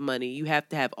amount of money, you have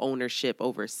to have ownership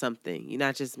over something. You're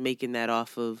not just making that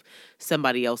off of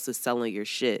somebody else's selling your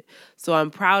shit. So I'm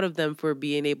proud of them for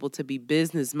being able to be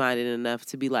business-minded enough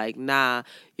to be like, nah,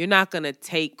 you're not going to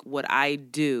take what I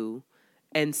do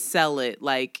and sell it.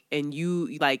 Like, and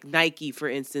you, like Nike, for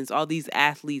instance, all these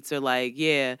athletes are like,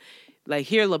 yeah, like,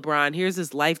 here, LeBron, here's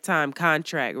this lifetime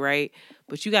contract, right?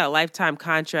 But you got a lifetime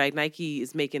contract. Nike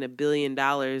is making $1 billion,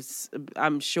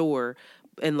 I'm sure,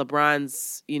 and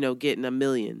LeBron's, you know, getting $1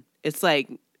 million. It's like,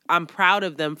 I'm proud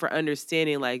of them for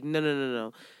understanding, like,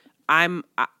 no. I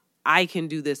can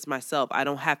do this myself. I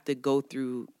don't have to go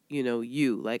through, you know,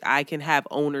 you. Like, I can have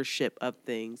ownership of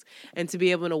things. And to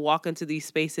be able to walk into these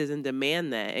spaces and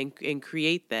demand that and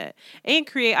create that. And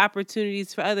create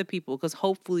opportunities for other people, because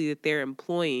hopefully that they're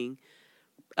employing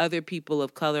other people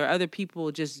of color, other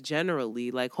people just generally.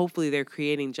 Like, hopefully they're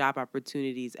creating job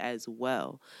opportunities as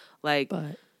well. Like,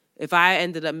 if I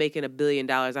ended up making $1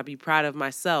 billion, I'd be proud of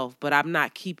myself, but I'm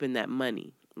not keeping that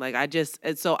money. Like,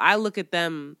 so I look at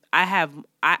them, I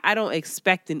don't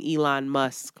expect an Elon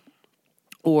Musk,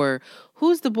 or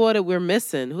who's the boy that we're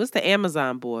missing? Who's the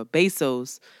Amazon boy?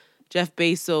 Jeff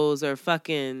Bezos, or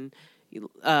fucking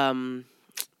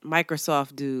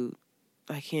Microsoft dude.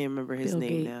 I can't remember his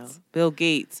name now. Bill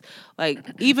Gates. Like,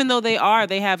 even though they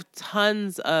have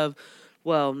tons of,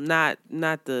 well, not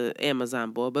the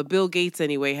Amazon boy, but Bill Gates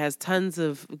anyway has tons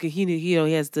of, he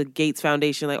has the Gates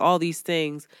Foundation, like all these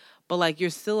things. But like, you're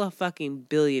still a fucking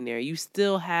billionaire. You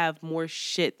still have more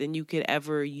shit than you could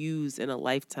ever use in a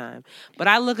lifetime. But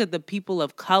I look at the people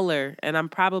of color, and I'm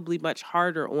probably much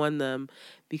harder on them,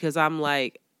 because I'm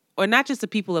like, or not just the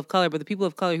people of color, but the people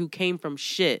of color who came from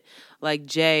shit. Like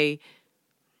Jay,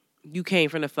 you came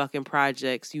from the fucking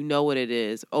projects. You know what it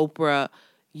is. Oprah,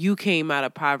 you came out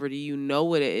of poverty. You know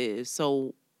what it is.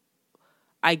 So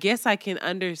I guess I can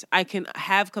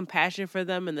have compassion for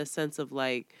them in the sense of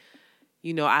like,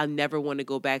 you know, I never want to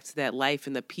go back to that life,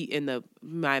 and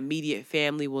my immediate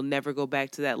family will never go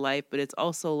back to that life. But it's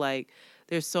also like,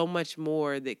 there's so much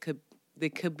more that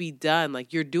could be done.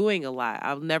 Like, you're doing a lot.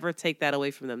 I'll never take that away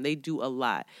from them. They do a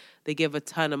lot. They give a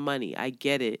ton of money. I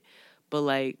get it. But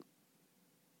like,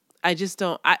 I just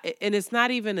don't, and it's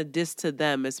not even a diss to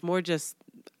them. It's more just,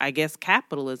 I guess,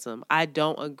 capitalism. I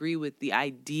don't agree with the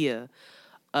idea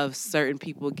of certain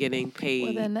people getting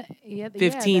paid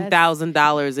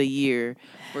 $15,000 a year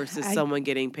versus someone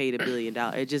getting paid $1 billion.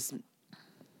 It just,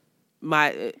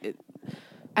 I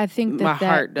think my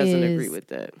heart doesn't agree with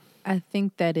that. I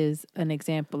think that is an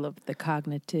example of the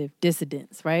cognitive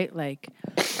dissonance, right? Like,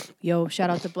 yo, shout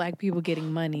out to black people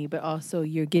getting money, but also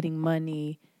you're getting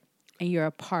money and you're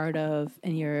a part of,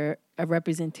 and you're a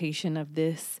representation of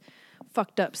this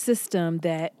fucked up system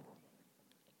that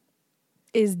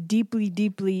is deeply,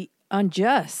 deeply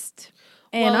unjust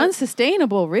and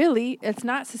unsustainable, really. It's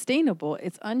not sustainable.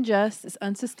 It's unjust, it's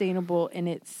unsustainable, and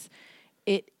it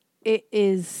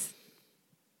is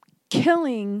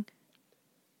killing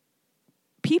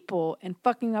people and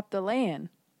fucking up the land.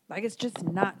 Like, it's just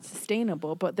not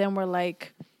sustainable. But then we're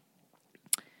like,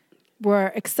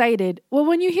 were excited. Well,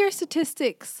 when you hear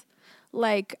statistics,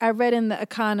 like I read in The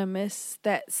Economist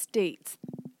that states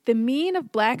the mean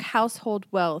of black household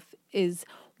wealth is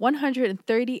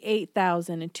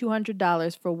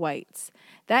 $138,200 for whites.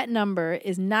 That number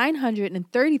is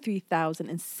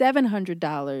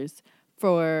 $933,700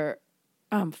 for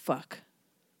fuck.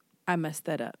 I messed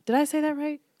that up. Did I say that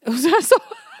right?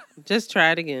 Just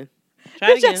try it again.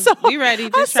 Try it again. We ready.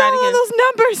 Just try it again. I saw all those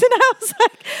numbers and I was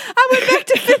like, I went back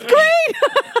to 5th grade.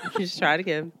 Just try it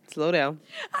again. Slow down.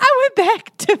 I went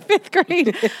back to 5th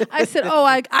grade. I said, oh,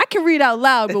 I can read out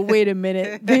loud, but wait a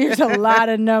minute. There's a lot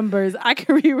of numbers. I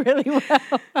can read really well.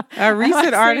 A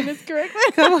recent article.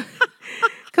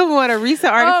 Come on, a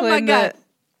recent article. Oh my God.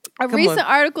 A recent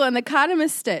article in The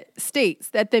Economist states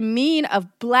that the mean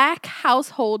of black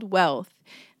household wealth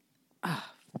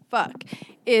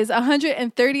is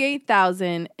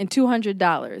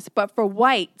 $138,200. But for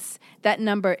whites, that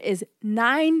number is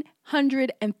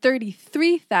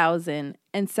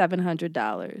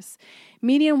 $933,700.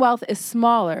 Median wealth is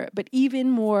smaller, but even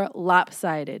more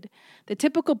lopsided. The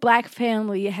typical black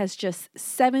family has just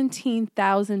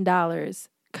 $17,000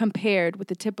 compared with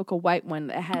the typical white one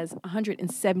that has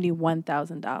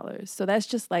 $171,000. So that's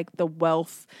just like the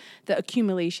wealth, the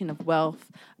accumulation of wealth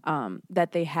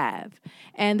that they have.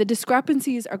 And the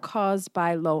discrepancies are caused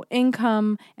by low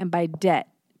income and by debt.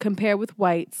 Compared with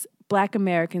whites, black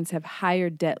Americans have higher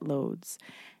debt loads.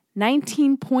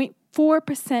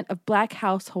 19.4% of black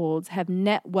households have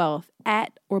net wealth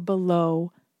at or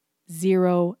below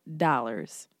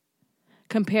 $0,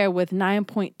 compared with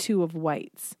 9.2% of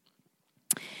whites.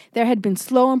 There had been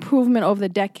slow improvement over the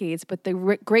decades, but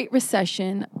the Great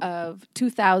Recession of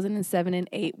 2007 and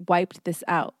 2008 wiped this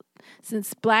out.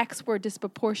 Since blacks were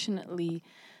disproportionately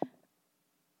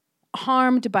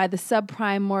harmed by the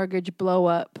subprime mortgage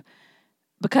blow-up,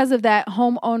 because of that,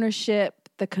 home ownership,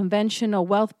 the conventional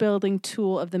wealth-building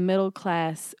tool of the middle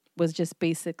class, was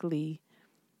basically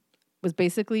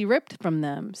ripped from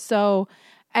them. So,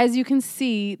 as you can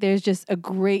see, there's just a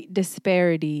great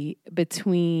disparity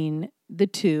between the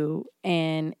two,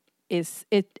 and it's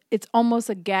almost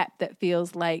a gap that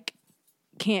feels like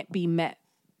can't be met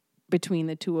between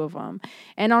the two of them.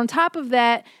 And on top of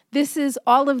that,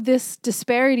 all of this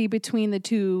disparity between the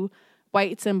two,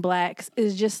 whites and blacks,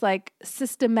 is just like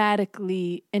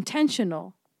systematically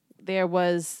intentional. There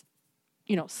was,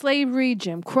 slavery,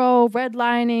 Jim Crow,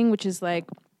 redlining, which is like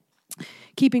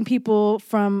keeping people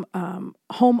from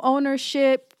home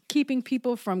ownership, keeping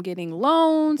people from getting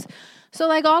loans. So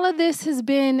like all of this has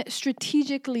been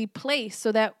strategically placed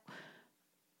so that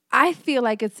I feel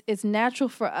like it's natural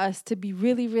for us to be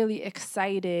really, really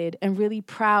excited and really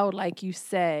proud, like you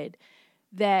said,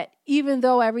 that even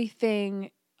though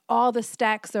all the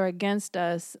stacks are against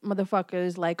us,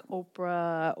 motherfuckers like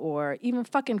Oprah or even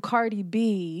fucking Cardi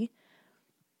B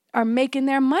are making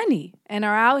their money and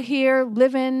are out here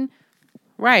living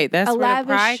right. That's where the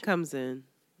pride comes in.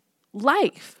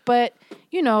 Life. But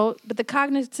the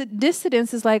cognitive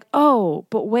dissonance is like, oh,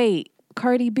 but wait,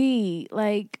 Cardi B,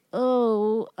 like,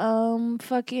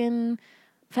 fucking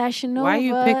Fashion Nova. Why are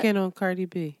you picking on Cardi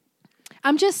B?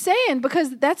 I'm just saying,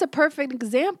 because that's a perfect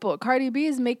example. Cardi B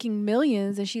is making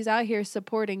millions and she's out here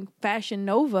supporting Fashion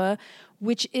Nova,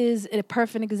 which is a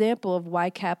perfect example of why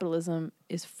capitalism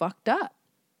is fucked up.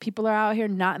 People are out here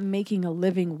not making a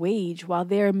living wage while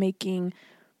they're making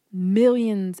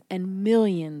millions and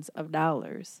millions of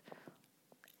dollars.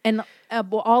 And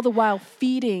all the while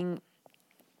feeding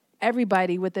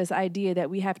everybody with this idea that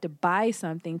we have to buy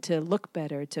something to look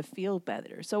better, to feel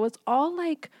better. So it's all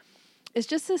like, it's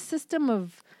just a system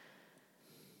of,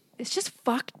 it's just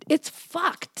fucked. It's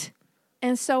fucked.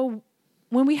 And so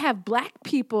when we have black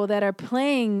people that are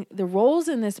playing the roles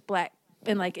in this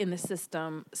in the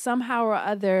system, somehow or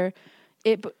other,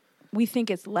 we think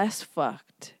it's less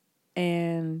fucked.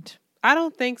 And I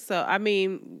don't think so. I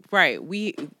mean, right.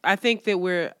 I think that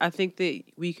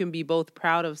we can be both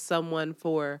proud of someone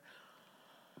for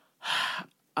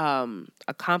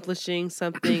accomplishing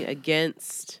something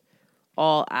against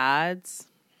all odds,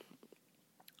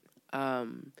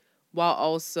 while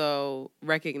also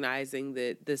recognizing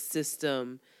that the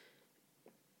system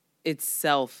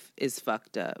itself is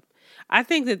fucked up. I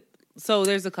think that, so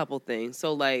there's a couple things.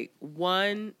 So like,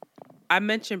 one, I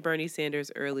mentioned Bernie Sanders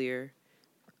earlier.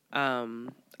 I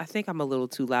think I'm a little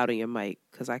too loud on your mic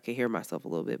because I can hear myself a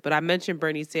little bit. But I mentioned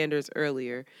Bernie Sanders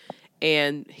earlier,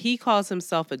 and he calls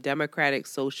himself a democratic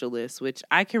socialist, which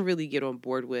I can really get on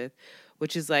board with,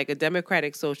 which is like a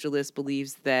democratic socialist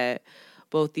believes that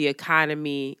both the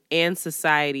economy and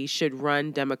society should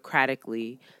run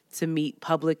democratically to meet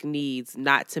public needs,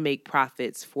 not to make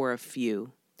profits for a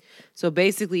few. So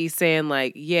basically he's saying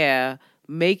like, yeah,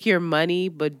 make your money,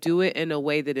 but do it in a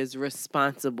way that is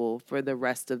responsible for the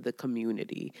rest of the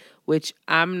community, which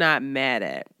I'm not mad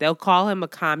at. They'll call him a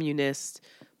communist,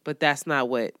 but that's not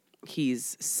what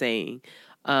he's saying.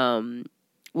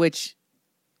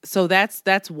 So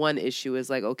that's one issue is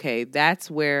like, okay, that's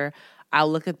where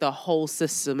I'll look at the whole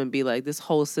system and be like, this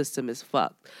whole system is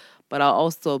fucked. But I'll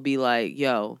also be like,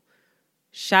 yo,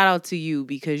 shout out to you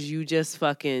because you just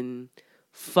fucking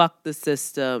fucked the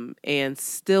system and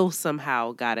still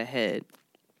somehow got ahead.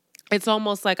 It's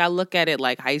almost like I look at it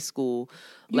like high school,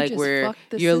 like where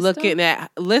you're looking at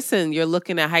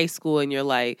high school and you're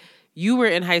like, you were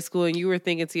in high school and you were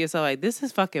thinking to yourself, like, this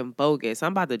is fucking bogus.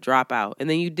 I'm about to drop out. And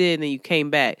then you did and then you came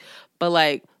back. But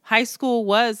like high school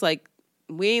was like,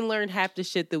 we ain't learned half the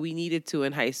shit that we needed to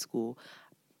in high school.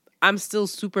 I'm still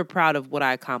super proud of what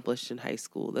I accomplished in high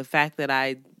school. The fact that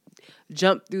I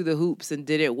jumped through the hoops and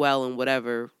did it well and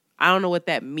whatever. I don't know what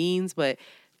that means, but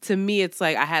to me, it's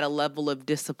like I had a level of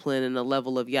discipline and a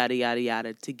level of yada, yada,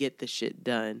 yada to get the shit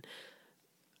done.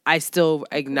 I still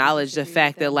acknowledge the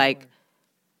fact that like,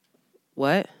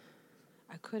 what?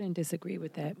 I couldn't disagree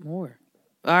with that more.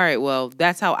 All right, well,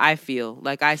 that's how I feel.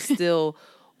 Like I still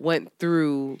went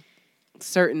through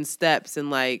certain steps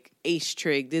and like Ace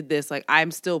Trig did this. Like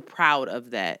I'm still proud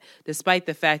of that, despite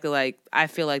the fact that like I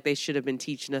feel like they should have been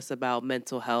teaching us about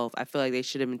mental health. I feel like they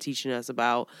should have been teaching us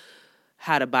about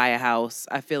how to buy a house.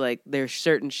 I feel like there's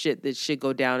certain shit that should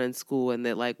go down in school and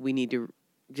that like we need to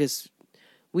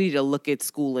look at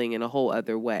schooling in a whole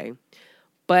other way.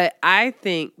 But I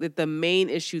think that the main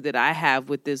issue that I have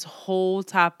with this whole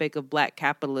topic of Black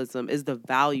capitalism is the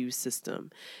value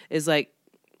system. Is like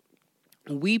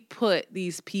we put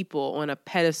these people on a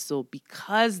pedestal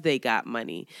because they got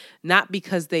money, not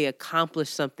because they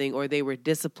accomplished something or they were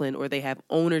disciplined or they have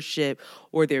ownership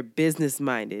or they're business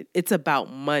minded. It's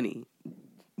about money.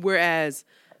 Whereas,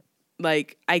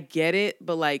 like, I get it,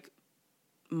 but like,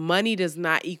 money does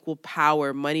not equal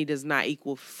power. Money does not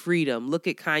equal freedom. Look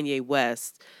at Kanye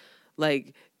West.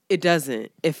 Like, it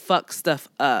doesn't. It fucks stuff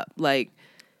up. Like,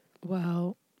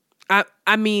 well,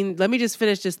 I mean, let me just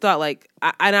finish this thought. Like,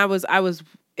 I was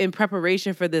in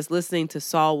preparation for this listening to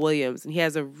Saul Williams, and he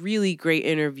has a really great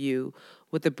interview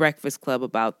with the Breakfast Club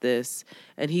about this.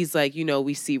 And he's like, you know,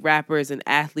 we see rappers and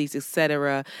athletes,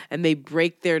 etc., and they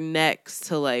break their necks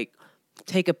to like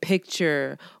take a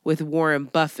picture with Warren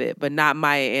Buffett, but not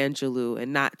Maya Angelou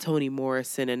and not Toni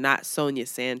Morrison and not Sonia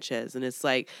Sanchez. And it's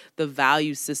like the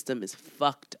value system is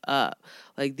fucked up.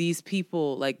 Like these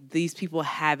people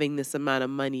having this amount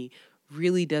of money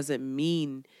really doesn't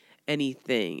mean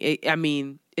anything.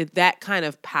 If that kind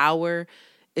of power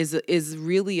is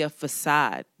really a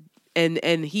facade.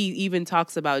 And he even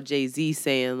talks about Jay-Z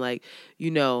saying like,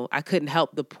 you know, I couldn't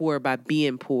help the poor by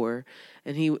being poor.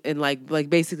 And like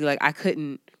basically like I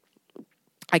can't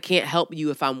help you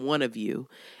if I'm one of you.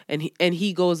 And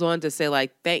he goes on to say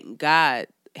like, thank God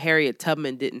Harriet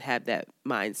Tubman didn't have that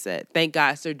mindset. Thank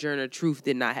God Sojourner Truth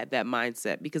did not have that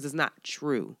mindset, because it's not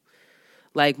true.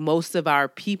 Like most of our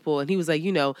people, and he was like,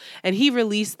 you know, and he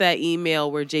released that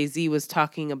email where Jay-Z was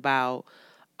talking about,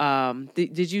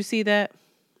 did you see that?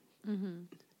 Mm-hmm.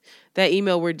 That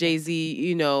email where Jay-Z,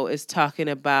 you know, is talking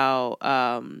about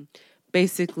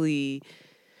basically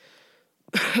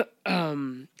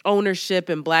ownership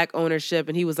and Black ownership.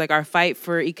 And he was like, our fight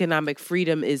for economic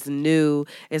freedom is new.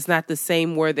 It's not the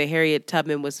same war that Harriet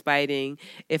Tubman was fighting.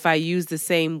 If I use the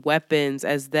same weapons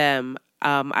as them,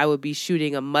 I would be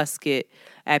shooting a musket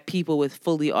at people with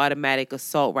fully automatic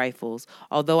assault rifles.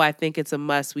 Although I think it's a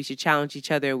must, we should challenge each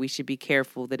other and we should be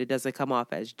careful that it doesn't come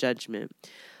off as judgment.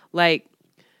 Like,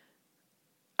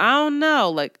 I don't know.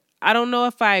 Like, I don't know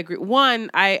if I agree. One,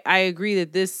 I agree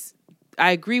that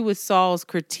I agree with Saul's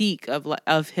critique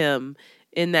of him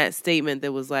in that statement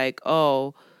that was like,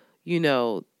 oh, you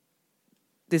know,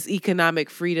 this economic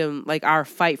freedom, like our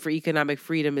fight for economic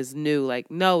freedom is new.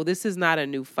 Like, no, this is not a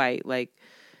new fight. Like,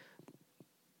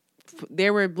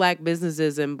 there were Black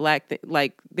businesses and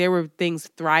there were things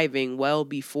thriving well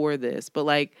before this. But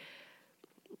like,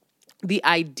 the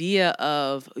idea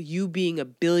of you being a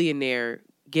billionaire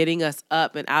getting us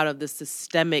up and out of the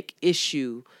systemic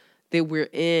issue that we're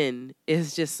in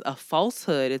is just a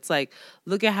falsehood. It's like,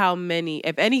 look at how many,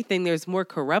 if anything, there's more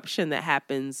corruption that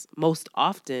happens most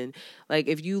often. Like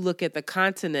if you look at the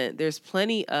continent, there's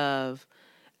plenty of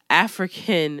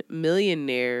African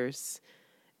millionaires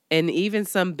and even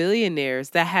some billionaires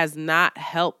that has not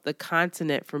helped the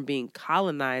continent from being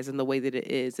colonized in the way that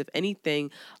it is. If anything,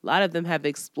 a lot of them have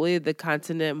exploited the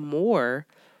continent more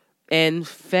and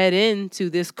fed into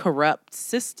this corrupt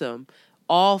system.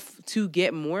 off to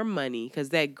get more money because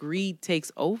that greed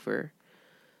takes over.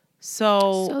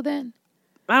 So then,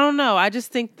 I don't know. I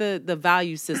just think the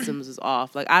value systems is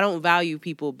off. Like, I don't value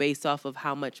people based off of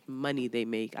how much money they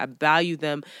make. I value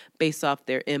them based off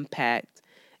their impact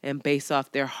and based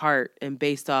off their heart and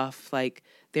based off like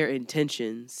their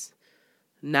intentions,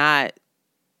 not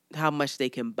how much they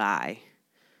can buy.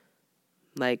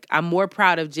 Like, I'm more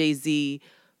proud of Jay-Z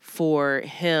for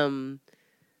him,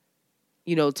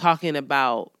 you know, talking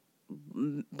about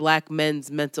black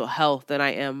men's mental health than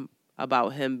I am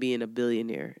about him being a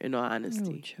billionaire, in all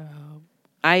honesty. Oh, child.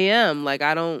 I am. Like,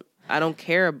 I don't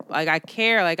care. Like, I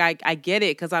care. Like, I get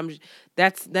it because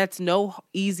that's no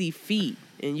easy feat.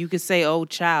 And you could say, oh,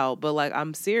 child, but like,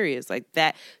 I'm serious. Like,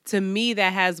 that, to me,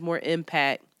 that has more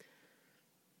impact.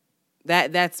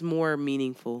 That's more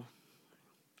meaningful.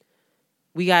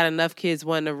 We got enough kids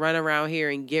wanting to run around here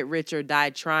and get rich or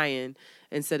die trying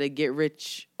instead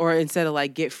of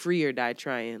like get free or die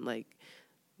trying. Like,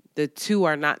 the two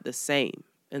are not the same.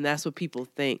 And that's what people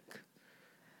think.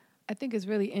 I think it's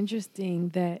really interesting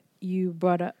that you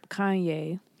brought up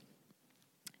Kanye.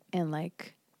 And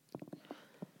like,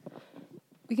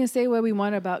 we can say what we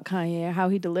want about Kanye, how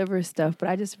he delivers stuff, but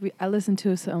I listened to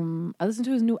his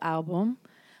new album.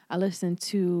 I listened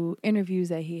to interviews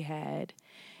that he had.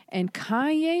 And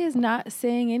Kanye is not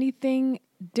saying anything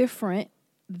different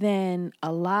than a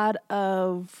lot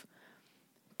of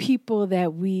people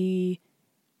that we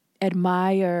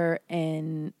admire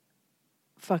and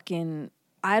fucking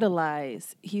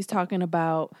idolize. He's talking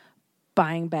about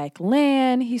buying back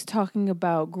land. He's talking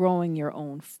about growing your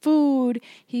own food.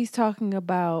 He's talking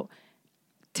about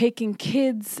taking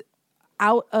kids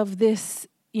out of this,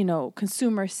 you know,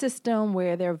 consumer system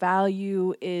where their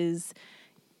value is,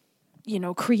 you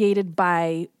know, created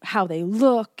by how they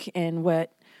look and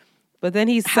what. But then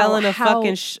he's selling a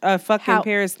fucking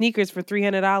pair of sneakers for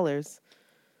 $300.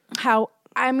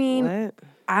 I mean, what?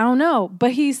 I don't know,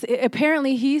 but he's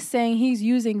saying he's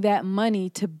using that money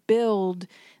to build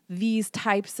these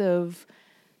types of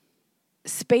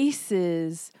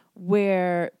spaces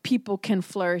where people can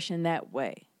flourish in that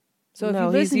way. So if you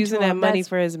listen he's using to that him, money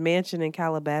for his mansion in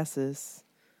Calabasas.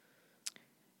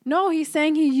 No, he's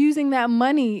saying he's using that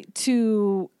money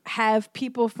to have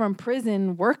people from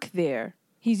prison work there.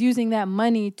 He's using that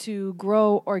money to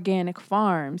grow organic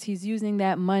farms. He's using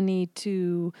that money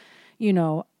to, you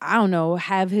know, I don't know,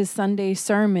 have his Sunday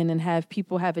sermon and have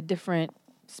people have a different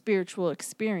spiritual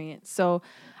experience. So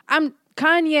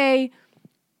Kanye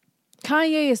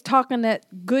is talking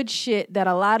that good shit that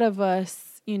a lot of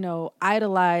us, you know,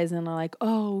 idolize and are like,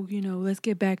 oh, you know, let's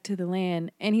get back to the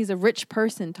land. And he's a rich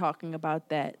person talking about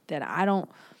that I don't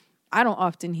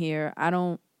often hear. I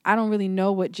don't really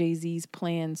know what Jay-Z's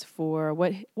plans for,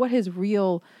 what his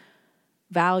real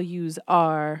values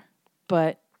are,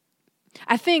 but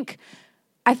I think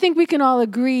we can all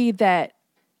agree that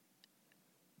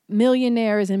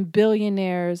millionaires and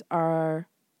billionaires are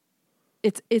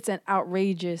it's an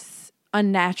outrageous,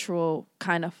 unnatural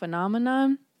kind of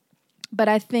phenomenon. But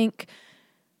I think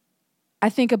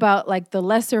about like the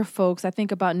lesser folks. I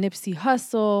think about Nipsey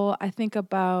Hussle. I think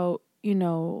about, you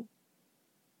know,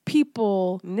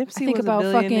 people. Nipsey I think was about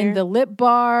a fucking billionaire. the Lip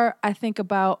Bar. I think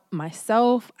about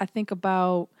myself. I think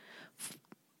about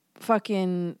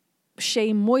fucking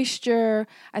Shea Moisture.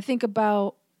 I think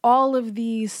about all of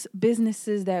these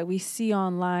businesses that we see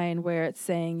online where it's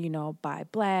saying, you know, buy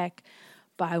black,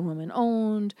 buy women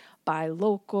owned, buy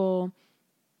local.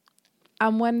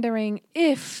 I'm wondering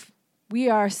if we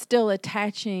are still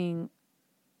attaching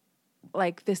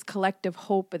like this collective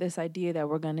hope or this idea that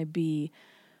we're going to be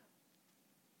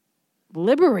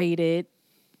liberated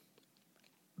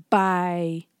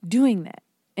by doing that.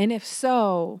 And if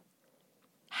so,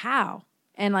 how?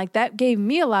 And like that gave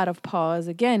me a lot of pause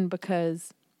again,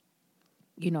 because,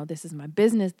 you know, this is my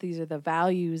business. These are the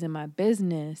values in my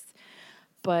business.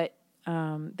 But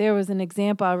there was an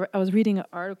example. I was reading an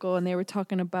article and they were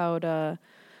talking about,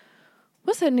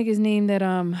 what's that nigga's name that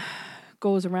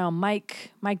goes around?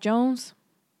 Mike Jones?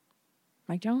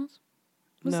 Mike Jones?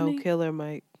 What's his name? Killer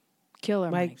Mike.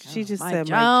 Killer Mike. She just Mike said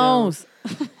Jones.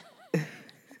 Mike Jones.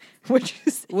 What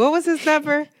you say? What was his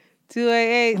number?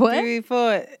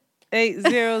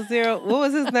 288-334-800. What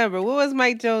was his number? What was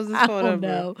Mike Jones' phone number?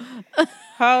 No.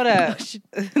 Hold up.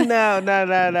 No. You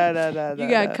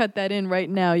gotta cut that in right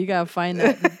now. You gotta find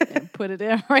that and put it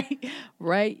in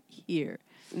right here.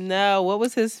 No, what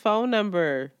was his phone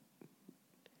number?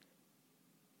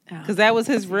 Because that was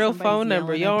his real phone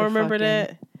number. You don't remember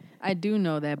that? I do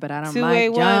know that, but I don't.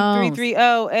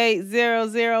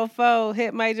 281-330-8004.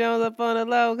 Hit Mike Jones up on the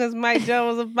low because Mike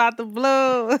Jones about to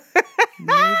blow.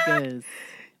 Niggas.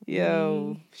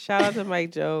 Yo, shout out to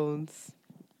Mike Jones.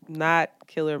 Not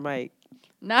Killer Mike.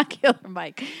 Not Killer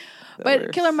Mike. But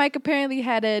worst. Killer Mike apparently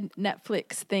had a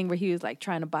Netflix thing where he was like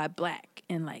trying to buy black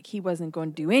and like he wasn't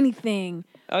going to do anything.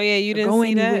 Oh yeah, you didn't go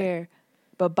see anywhere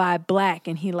but buy black,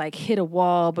 and he like hit a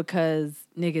wall because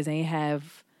niggas ain't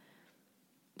have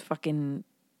fucking,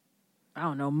 I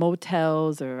don't know,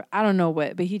 motels or I don't know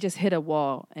what, but he just hit a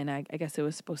wall, and I guess it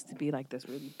was supposed to be like this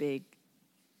really big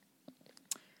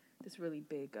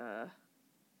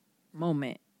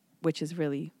moment, which is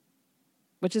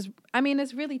I mean,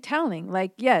 it's really telling.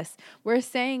 Like, yes, we're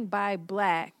saying buy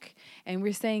black and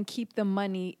we're saying keep the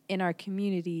money in our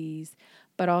communities,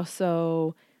 but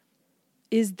also,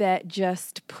 is that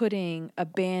just putting a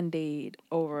Band-Aid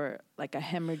over like a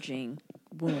hemorrhaging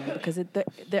wound? Because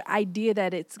the idea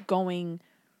that it's going,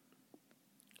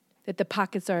 that the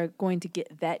pockets are going to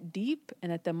get that deep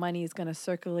and that the money is going to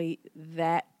circulate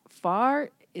that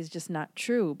far is just not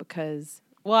true. Because,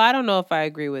 well, I don't know if I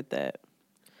agree with that.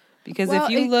 Because well,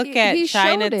 if you look at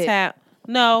Chinatown,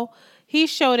 no, he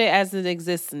showed it as it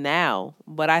exists now.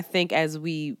 But I think as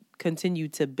we continue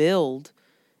to build,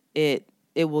 it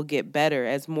will get better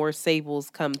as more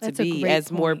stables come to be,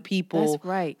 as more people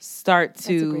start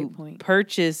to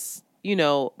purchase, you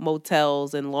know,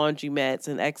 motels and laundromats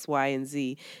and X, Y, and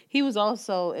Z. He was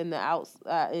also in the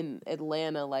in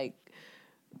Atlanta, like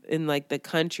in like the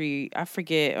country. I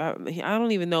forget. I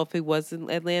don't even know if it was in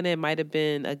Atlanta. It might have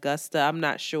been Augusta. I'm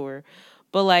not sure.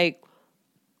 But like,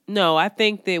 no, I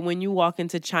think that when you walk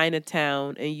into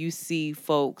Chinatown and you see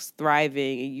folks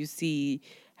thriving and you see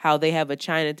how they have a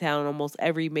Chinatown in almost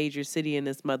every major city in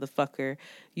this motherfucker,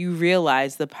 you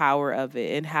realize the power of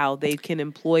it and how they can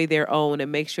employ their own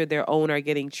and make sure their own are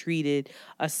getting treated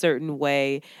a certain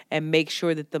way and make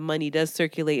sure that the money does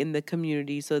circulate in the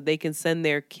community so they can send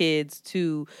their kids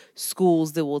to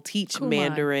schools that will teach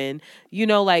Mandarin. You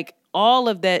know, like all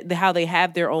of that, how they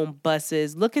have their own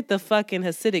buses. Look at the fucking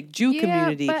Hasidic Jew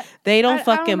community. They don't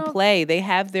fucking play. They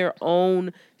have their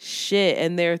own shit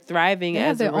and they're thriving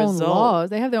as a result.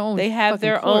 They have their own laws. They have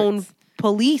their own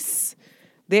police.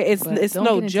 It's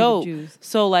no joke.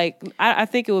 So like I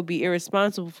think it would be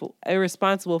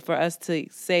irresponsible for us to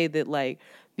say that, like,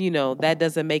 you know, that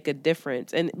doesn't make a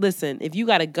difference. And listen, if you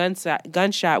got a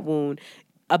gunshot wound,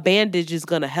 a bandage is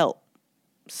gonna help.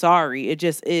 Sorry, it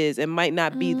just is. It might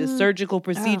not be the surgical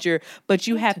procedure, but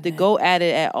you have to go at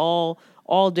it at all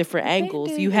different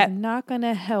angles. You have not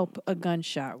gonna help a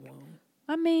gunshot wound.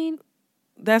 I mean,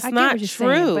 that's not true.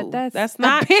 Saying, but that's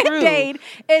not true. Band-Aid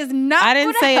is not. I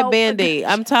didn't say a Band-Aid.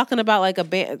 I'm talking about like a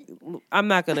band. I'm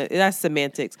not gonna. That's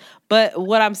semantics. But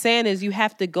what I'm saying is, you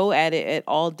have to go at it at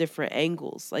all different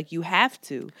angles. Like you have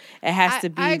to. It has to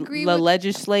be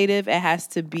legislative. It has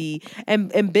to be.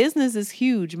 And business is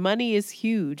huge. Money is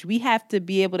huge. We have to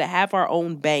be able to have our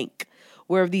own bank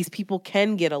where these people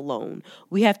can get a loan.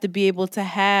 We have to be able to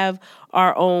have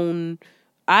our own,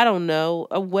 I don't know,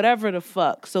 whatever the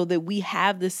fuck, so that we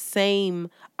have the same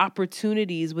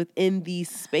opportunities within these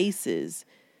spaces.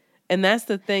 And that's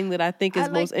the thing that I think is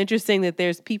most interesting, that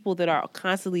there's people that are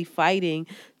constantly fighting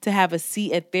to have a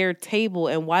seat at their table.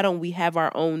 And why don't we have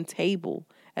our own table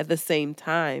at the same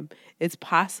time? It's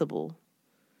possible.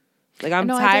 Like, I'm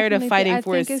tired of fighting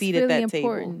for a seat at that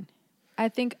table. I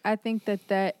think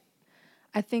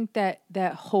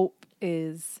that hope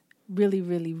is really,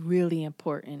 really, really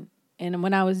important. And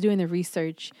when I was doing the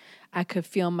research, I could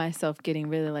feel myself getting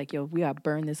really like, yo, we gotta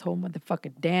burn this whole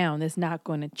motherfucker down. It's not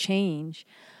going to change.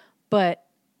 But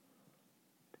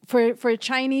for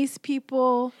Chinese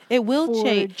people, it will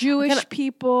change. Jewish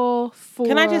people,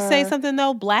 can I just say something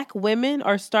though? Black women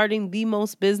are starting the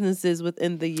most businesses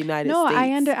within the United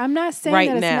States. No, I'm not saying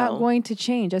that it's not going to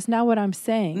change. That's not what I'm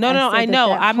saying. No, I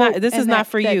know. I'm not. This is not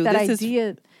for you.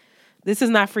 This is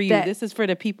not for you. This is for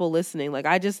the people listening. Like,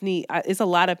 I just need. It's a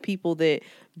lot of people that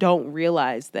don't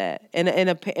realize that. And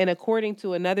according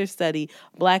to another study,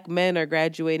 Black men are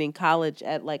graduating college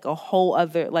at like a whole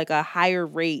other, like a higher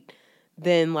rate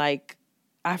than, like,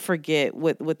 I forget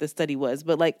what the study was,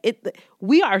 but like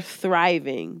we are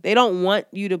thriving. They don't want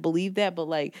you to believe that, but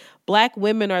like Black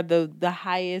women are the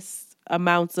highest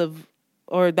amounts of,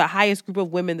 or the highest group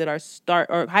of women that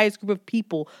are highest group of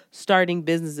people starting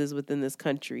businesses within this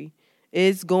country.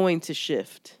 It's going to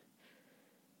shift.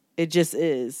 It just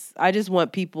is. I just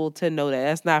want people to know that.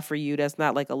 That's not for you. That's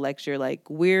not like a lecture. Like,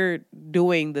 we're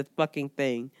doing the fucking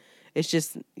thing. It's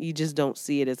just, you just don't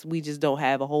see it. We just don't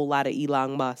have a whole lot of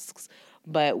Elon Musks,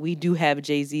 but we do have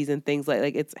Jay-Z's and things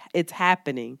like it's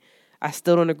happening. I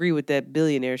still don't agree with that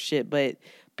billionaire shit, but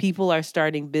people are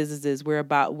starting businesses.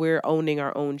 We're owning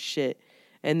our own shit.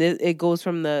 And it goes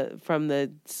from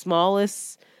the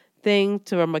smallest thing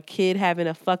from a kid having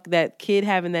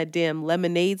that damn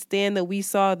lemonade stand that we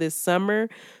saw this summer,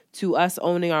 to us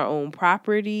owning our own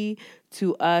property,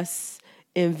 to us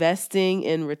investing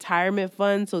in retirement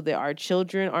funds so that our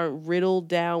children aren't riddled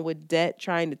down with debt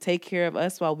trying to take care of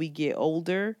us while we get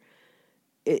older.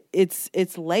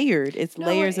 It's layered. It's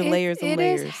layers and layers and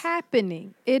layers.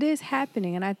 It is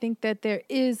happening. And I think that there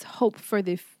is hope for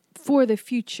the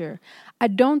future. I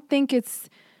don't think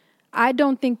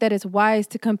that it's wise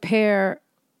to compare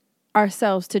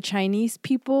ourselves to Chinese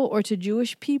people or to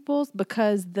Jewish peoples,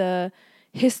 because the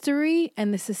history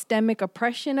and the systemic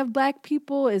oppression of Black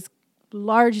people is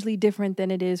largely different than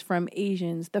it is from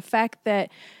Asians. The fact that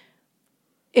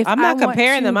I'm not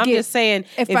comparing them. I'm just saying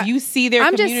if you see their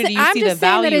community, you see the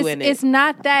value in it. It's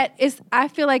not that. I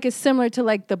feel like it's similar to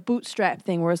like the bootstrap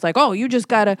thing, where it's like, oh, we just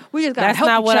gotta help each other. That's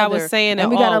not what I was saying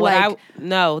at all.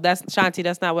 No, that's Shanti.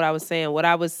 That's not what I was saying. What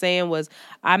I was saying was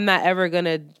I'm not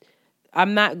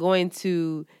going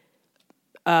to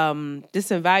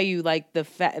disvalue like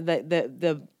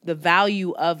the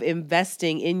value of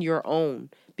investing in your own,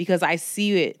 because I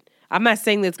see it. I'm not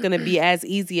saying that it's going to be as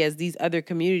easy as these other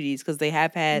communities, because they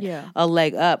have had a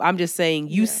leg up. I'm just saying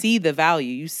you see the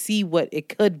value. You see what it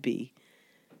could be.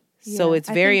 So it's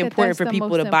very important for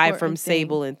people to buy from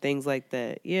Sable and things like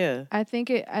that. Yeah. I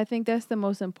think that's the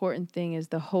most important thing, is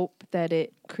the hope that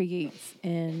it creates,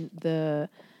 and the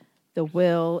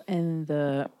will and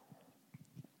the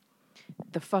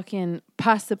fucking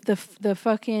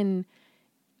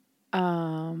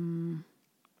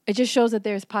it just shows that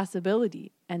there's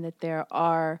possibility and that there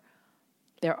are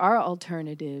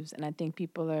alternatives, and I think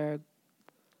people are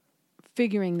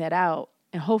figuring that out,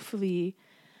 and hopefully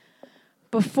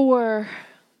before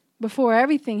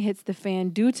everything hits the fan,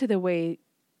 due to the way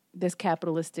this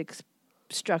capitalistic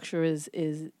structure is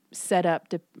set up,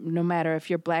 to no matter if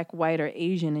you're Black, white, or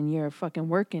Asian and you're fucking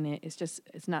working it,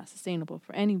 it's not sustainable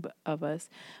for any of us.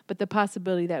 But the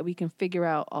possibility that we can figure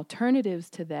out alternatives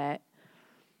to that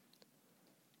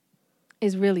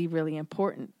is really, really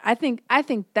important. I think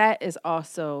that is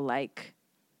also like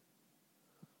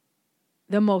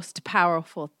the most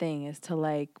powerful thing, is to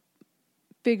like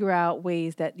figure out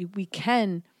ways that we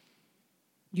can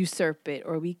usurp it,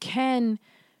 or we can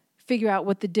figure out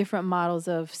what the different models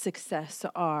of success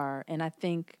are. And I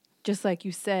think, just like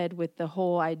you said, with the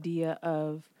whole idea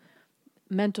of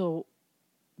mental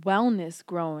wellness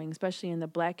growing, especially in the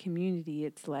Black community,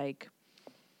 it's like,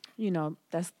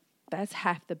 that's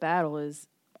half the battle, is,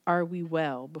 are we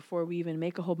well? Before we even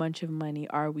make a whole bunch of money,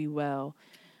 are we well?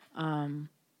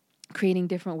 Creating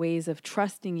different ways of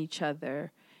trusting each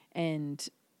other and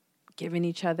giving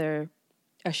each other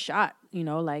a shot.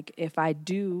 Like if I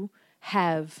do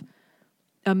have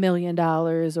 $1 million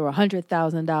or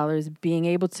 $100,000, being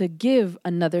able to give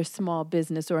another small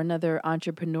business or another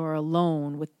entrepreneur a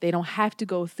loan, they don't have to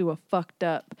go through a fucked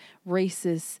up,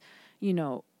 racist,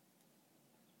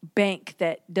 bank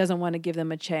that doesn't want to give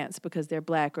them a chance because they're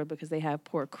Black or because they have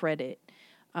poor credit.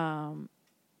 And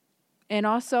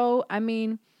also, I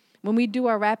mean, when we do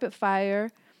our rapid fire,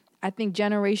 I think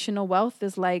generational wealth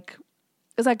is like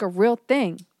a real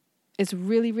thing. It's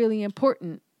really, really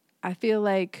important. I feel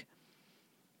like,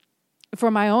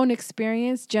 from my own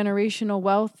experience, generational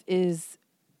wealth is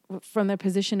from the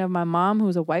position of my mom,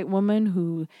 who's a white woman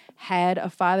who had a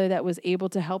father that was able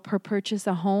to help her purchase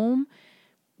a home.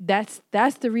 That's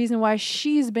the reason why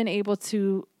she's been able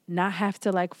to not have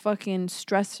to like fucking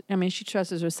stress. I mean, she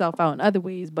stresses herself out in other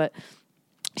ways, but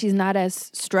she's not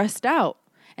as stressed out.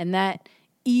 And that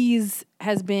ease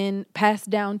has been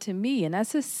passed down to me. And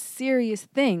that's a serious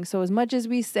thing. So as much as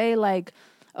we say like,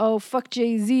 oh, fuck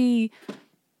Jay-Z,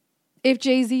 if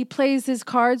Jay-Z plays his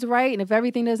cards right, and if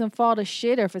everything doesn't fall to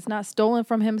shit, or if it's not stolen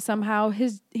from him somehow,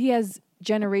 he has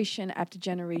generation after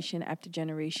generation after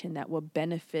generation that will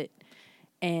benefit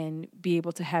and be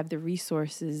able to have the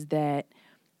resources that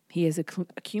he has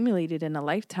accumulated in a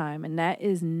lifetime. And that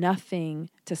is nothing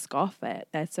to scoff at.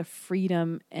 That's a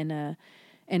freedom and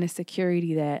a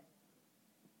security that,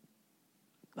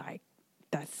 like,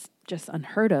 that's just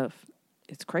unheard of.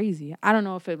 It's crazy. I don't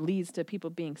know if it leads to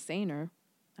people being saner.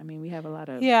 I mean, we have a lot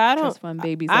of trust fund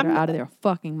babies that are out of their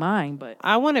fucking mind. But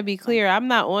I want to be clear. I'm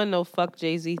not on no fuck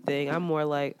Jay-Z thing. I'm more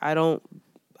like, I don't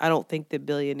think that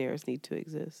billionaires need to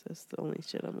exist. That's the only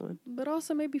shit I'm on. But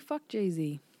also maybe fuck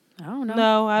Jay-Z. I don't know.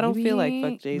 No, I don't feel like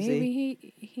fuck Jay-Z.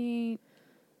 Maybe he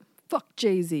fuck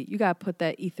Jay-Z. You gotta put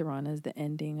that ether on as the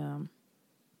ending.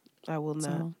 I will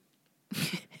not.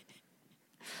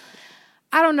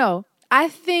 I don't know. I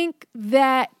think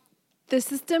that the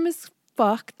system is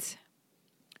fucked,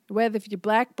 whether if you're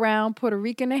Black, brown, Puerto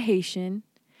Rican, or Haitian,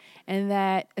 and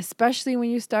that especially when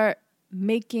you start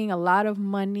making a lot of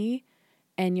money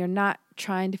and you're not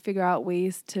trying to figure out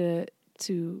ways to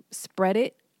spread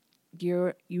it,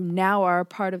 you now are a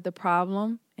part of the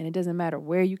problem, and it doesn't matter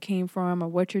where you came from or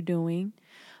what you're doing.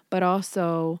 But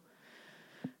also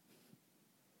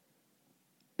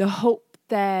the hope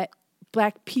that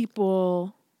Black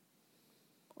people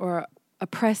or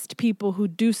oppressed people who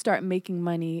do start making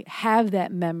money have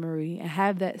that memory and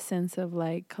have that sense of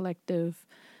like collective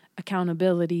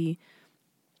accountability.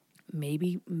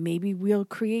 Maybe we'll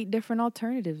create different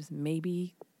alternatives.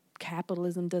 Maybe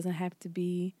capitalism doesn't have to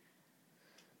be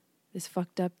this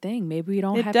fucked up thing. Maybe we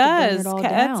don't have to burn it all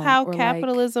down. That's how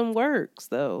capitalism works,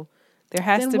 though. There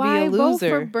has to be a loser. Then why vote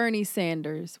for Bernie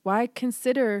Sanders? Why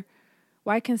consider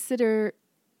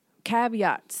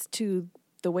caveats to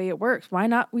the way it works? Why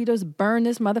not we just burn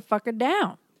this motherfucker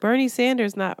down? Bernie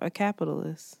Sanders not a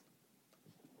capitalist.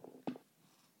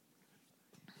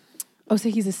 Oh, so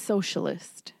he's a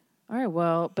socialist. All right,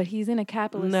 well, but he's in a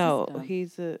capitalist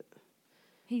system.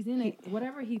 He's in it.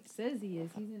 Whatever he says he is,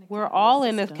 he's in a We're all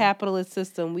in a capitalist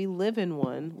system. We live in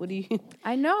one. What do you...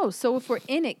 I know. So if we're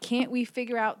in it, can't we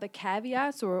figure out the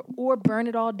caveats or burn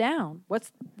it all down?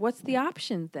 What's the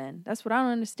options then? That's what I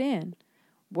don't understand.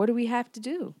 What do we have to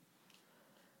do?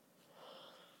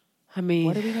 I mean...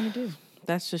 What are we going to do?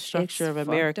 That's the structure of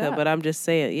America. But I'm just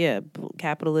saying, yeah,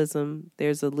 capitalism,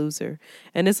 there's a loser.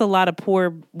 And it's a lot of poor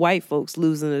white folks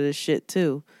losing to this shit,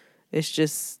 too. It's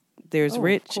just... There's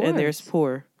rich and there's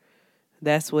poor.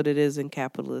 That's what it is in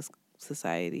capitalist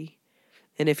society.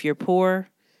 And if you're poor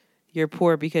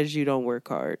because you don't work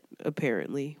hard,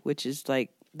 apparently, which is like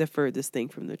the furthest thing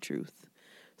from the truth.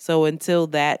 So until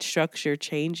that structure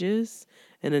changes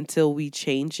and until we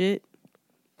change it,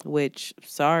 which,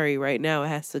 sorry, right now it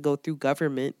has to go through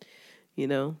government,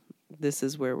 this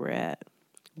is where we're at.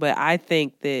 But I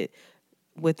think that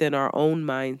within our own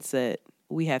mindset,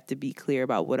 we have to be clear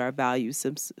about what our value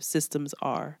systems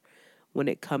are when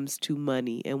it comes to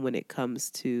money and when it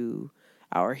comes to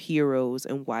our heroes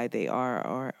and why they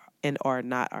are and are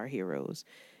not our heroes.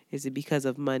 Is it because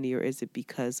of money or is it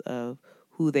because of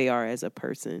who they are as a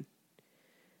person?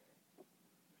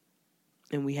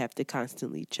 And we have to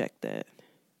constantly check that.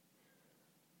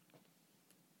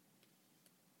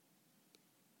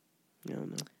 I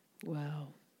don't know. Wow.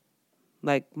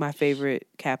 Like, my favorite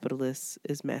capitalist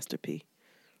is Master P.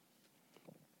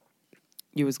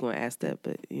 You was going to ask that,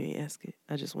 but you ain't ask it.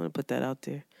 I just want to put that out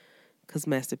there. Because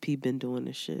Master P been doing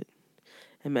this shit.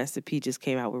 And Master P just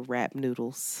came out with Rap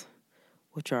Noodles,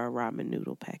 which are a ramen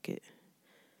noodle packet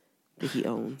that he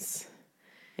owns.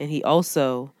 And he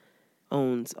also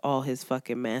owns all his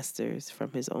fucking masters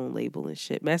from his own label and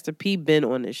shit. Master P been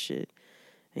on this shit.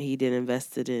 And he done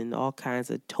invested in all kinds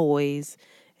of toys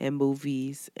and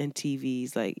movies and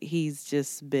TVs. Like, he's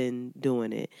just been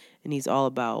doing it. And he's all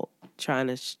about trying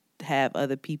to have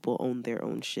other people own their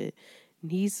own shit.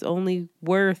 And he's only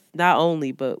worth, not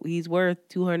only, but he's worth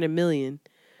 $200 million.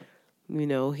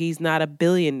 He's not a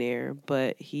billionaire,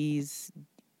 but he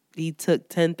took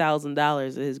 $10,000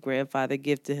 of his grandfather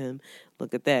gift to him.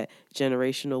 Look at that,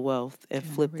 generational wealth, and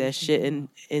flipped that shit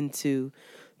into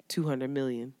 $200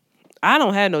 million. I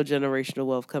don't have no generational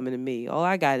wealth coming to me. All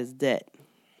I got is debt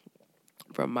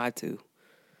from my two.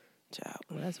 Child.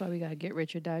 Well, that's why we gotta get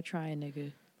rich or die trying,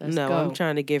 nigga. Let's go. I'm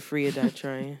trying to get free or die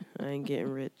trying. I ain't getting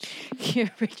rich.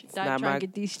 Get rich or die trying to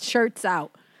get these shirts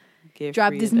out.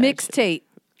 Drop this mixtape.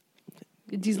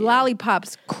 Get these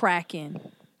lollipops cracking.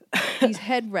 These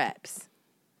head wraps.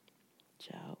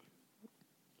 Child.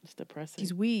 It's depressing.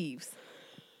 These weaves.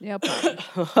 Yep.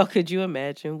 Oh, could you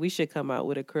imagine? We should come out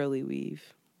with a curly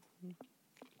weave.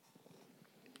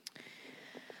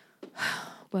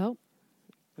 Well,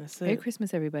 that's it. Merry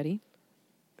Christmas, everybody.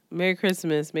 Merry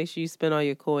Christmas. Make sure you spend all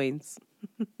your coins.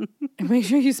 And make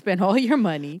sure you spend all your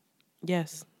money.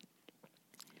 Yes.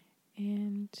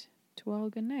 And to all,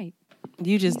 good night.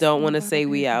 You just don't want to say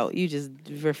we out. You just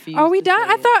refuse. Are we done?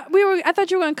 I thought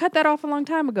you were going to cut that off a long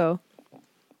time ago.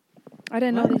 I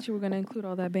didn't know that you were going to include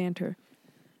all that banter.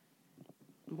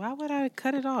 Why would I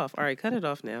cut it off? All right, cut it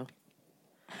off now.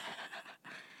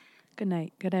 Good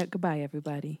night. Goodbye,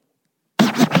 everybody.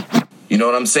 You know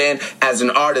what I'm saying? As an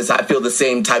artist, I feel the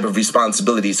same type of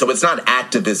responsibility. So it's not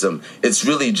activism. It's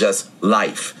really just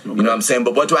life. Okay. You know what I'm saying?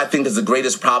 But what do I think is the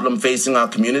greatest problem facing our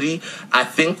community? I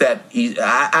think that,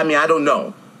 I don't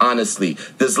know. Honestly,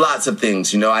 there's lots of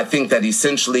things, I think that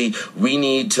essentially we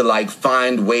need to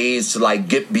find ways to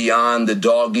get beyond the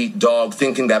dog eat dog,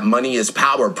 thinking that money is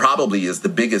power probably is the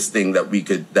biggest thing that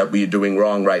we're doing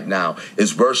wrong right now,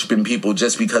 is worshiping people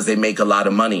just because they make a lot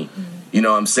of money. You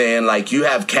know what I'm saying? Like, you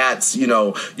have cats, you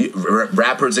know,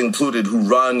 rappers included, who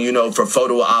run, you know, for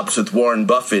photo ops with Warren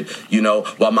Buffett, you know,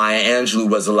 while Maya Angelou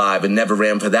was alive and never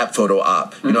ran for that photo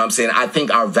op. You know what I'm saying? I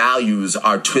think our values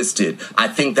are twisted. I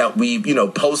think that we, you know,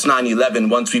 post 9/11,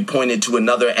 once we pointed to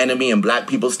another enemy and black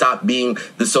people stopped being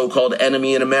the so-called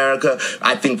enemy in America,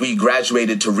 I think we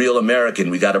graduated to real American.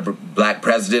 We got a black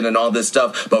president and all this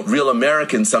stuff, but real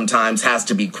American sometimes has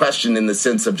to be questioned in the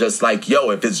sense of just like, yo,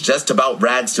 if it's just about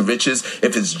rags to riches,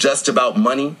 if it's just about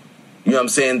money, you know what I'm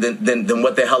saying, then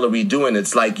what the hell are we doing?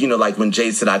 It's like, you know, like when Jay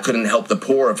said I couldn't help the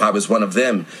poor if I was one of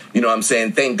them. You know what I'm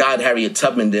saying? Thank God Harriet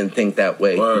Tubman didn't think that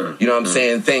way. Word. You know what I'm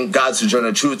saying? Thank God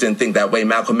Sojourner Truth didn't think that way.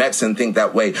 Malcolm X didn't think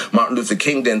that way. Martin Luther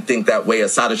King didn't think that way.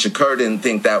 Assata Shakur didn't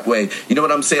think that way. You know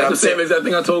what I'm saying? That's the same exact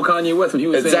thing I told Kanye West when he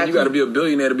was saying you got to be a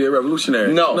billionaire to be a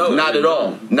revolutionary. No, not at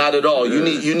all. Not at all. Yeah.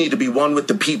 You need to be one with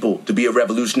the people to be a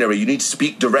revolutionary. You need to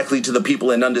speak directly to the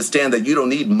people and understand that you don't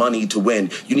need money to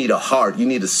win. You need a heart. You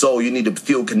need a soul. You need to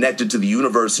feel connected to the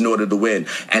universe in order to win.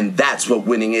 And that's what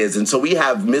winning is. And so we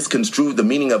have misconstrued the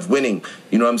meaning of winning.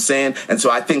 You know what I'm saying? And so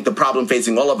I think the problem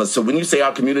facing all of us, so when you say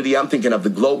our community, I'm thinking of the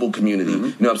global community. You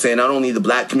know what I'm saying? Not only the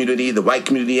black community, the white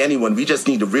community, anyone. We just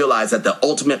need to realize that the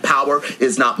ultimate power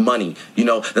is not money. You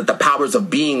know, that the powers of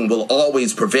being will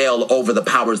always prevail over the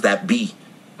powers that be.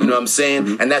 You know what I'm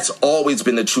saying? And that's always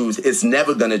been the truth. It's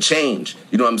never going to change.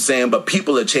 You know what I'm saying? But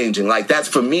people are changing. Like, that's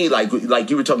for me, like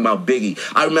you were talking about Biggie.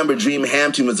 I remember Dream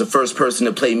Hampton was the first person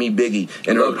to play me Biggie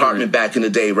in her apartment back in the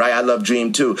day, right? I love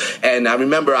Dream, too. And I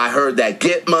remember I heard that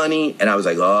get money, and I was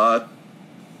like, oh,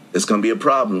 it's going to be a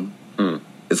problem.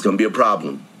 It's going to be a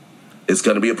problem. It's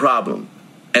going to be a problem.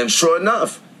 And sure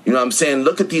enough, you know what I'm saying?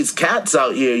 Look at these cats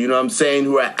out here, you know what I'm saying,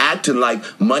 who are acting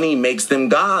like money makes them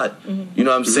God. You know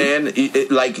what I'm saying?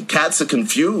 Like, cats are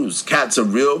confused. Cats are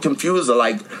real confused. They're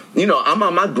like, you know, I'm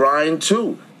on my grind,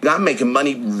 too. I'm making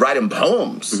money writing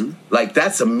poems. Like,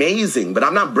 that's amazing. But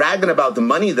I'm not bragging about the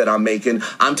money that I'm making.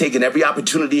 I'm taking every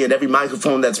opportunity and every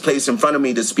microphone that's placed in front of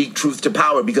me to speak truth to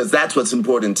power, because that's what's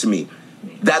important to me.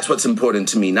 That's what's important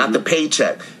to me, not the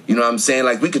paycheck. You know what I'm saying?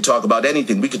 Like, we could talk about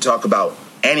anything. We could talk about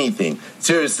anything,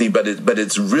 seriously, but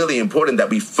it's really important that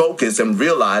we focus and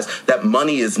realize that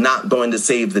money is not going to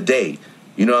save the day.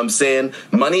 You know what I'm saying?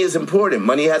 Money is important.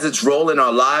 Money has its role in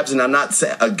our lives, and I'm not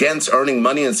against earning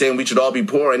money and saying we should all be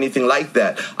poor or anything like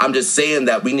that. I'm just saying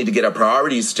that we need to get our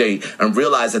priorities straight and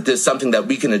realize that there's something that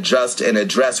we can adjust and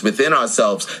address within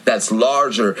ourselves that's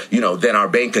larger, you know, than our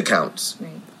bank accounts.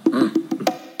 Right.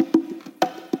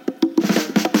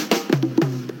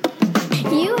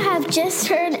 You have just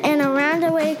heard an Around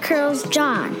the Way Curls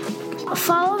John.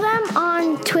 Follow them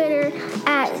on Twitter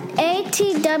at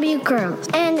ATW Curls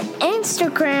and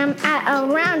Instagram at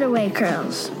Around the Way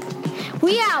Curls.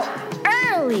 We out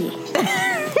early.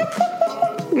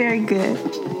 Very good.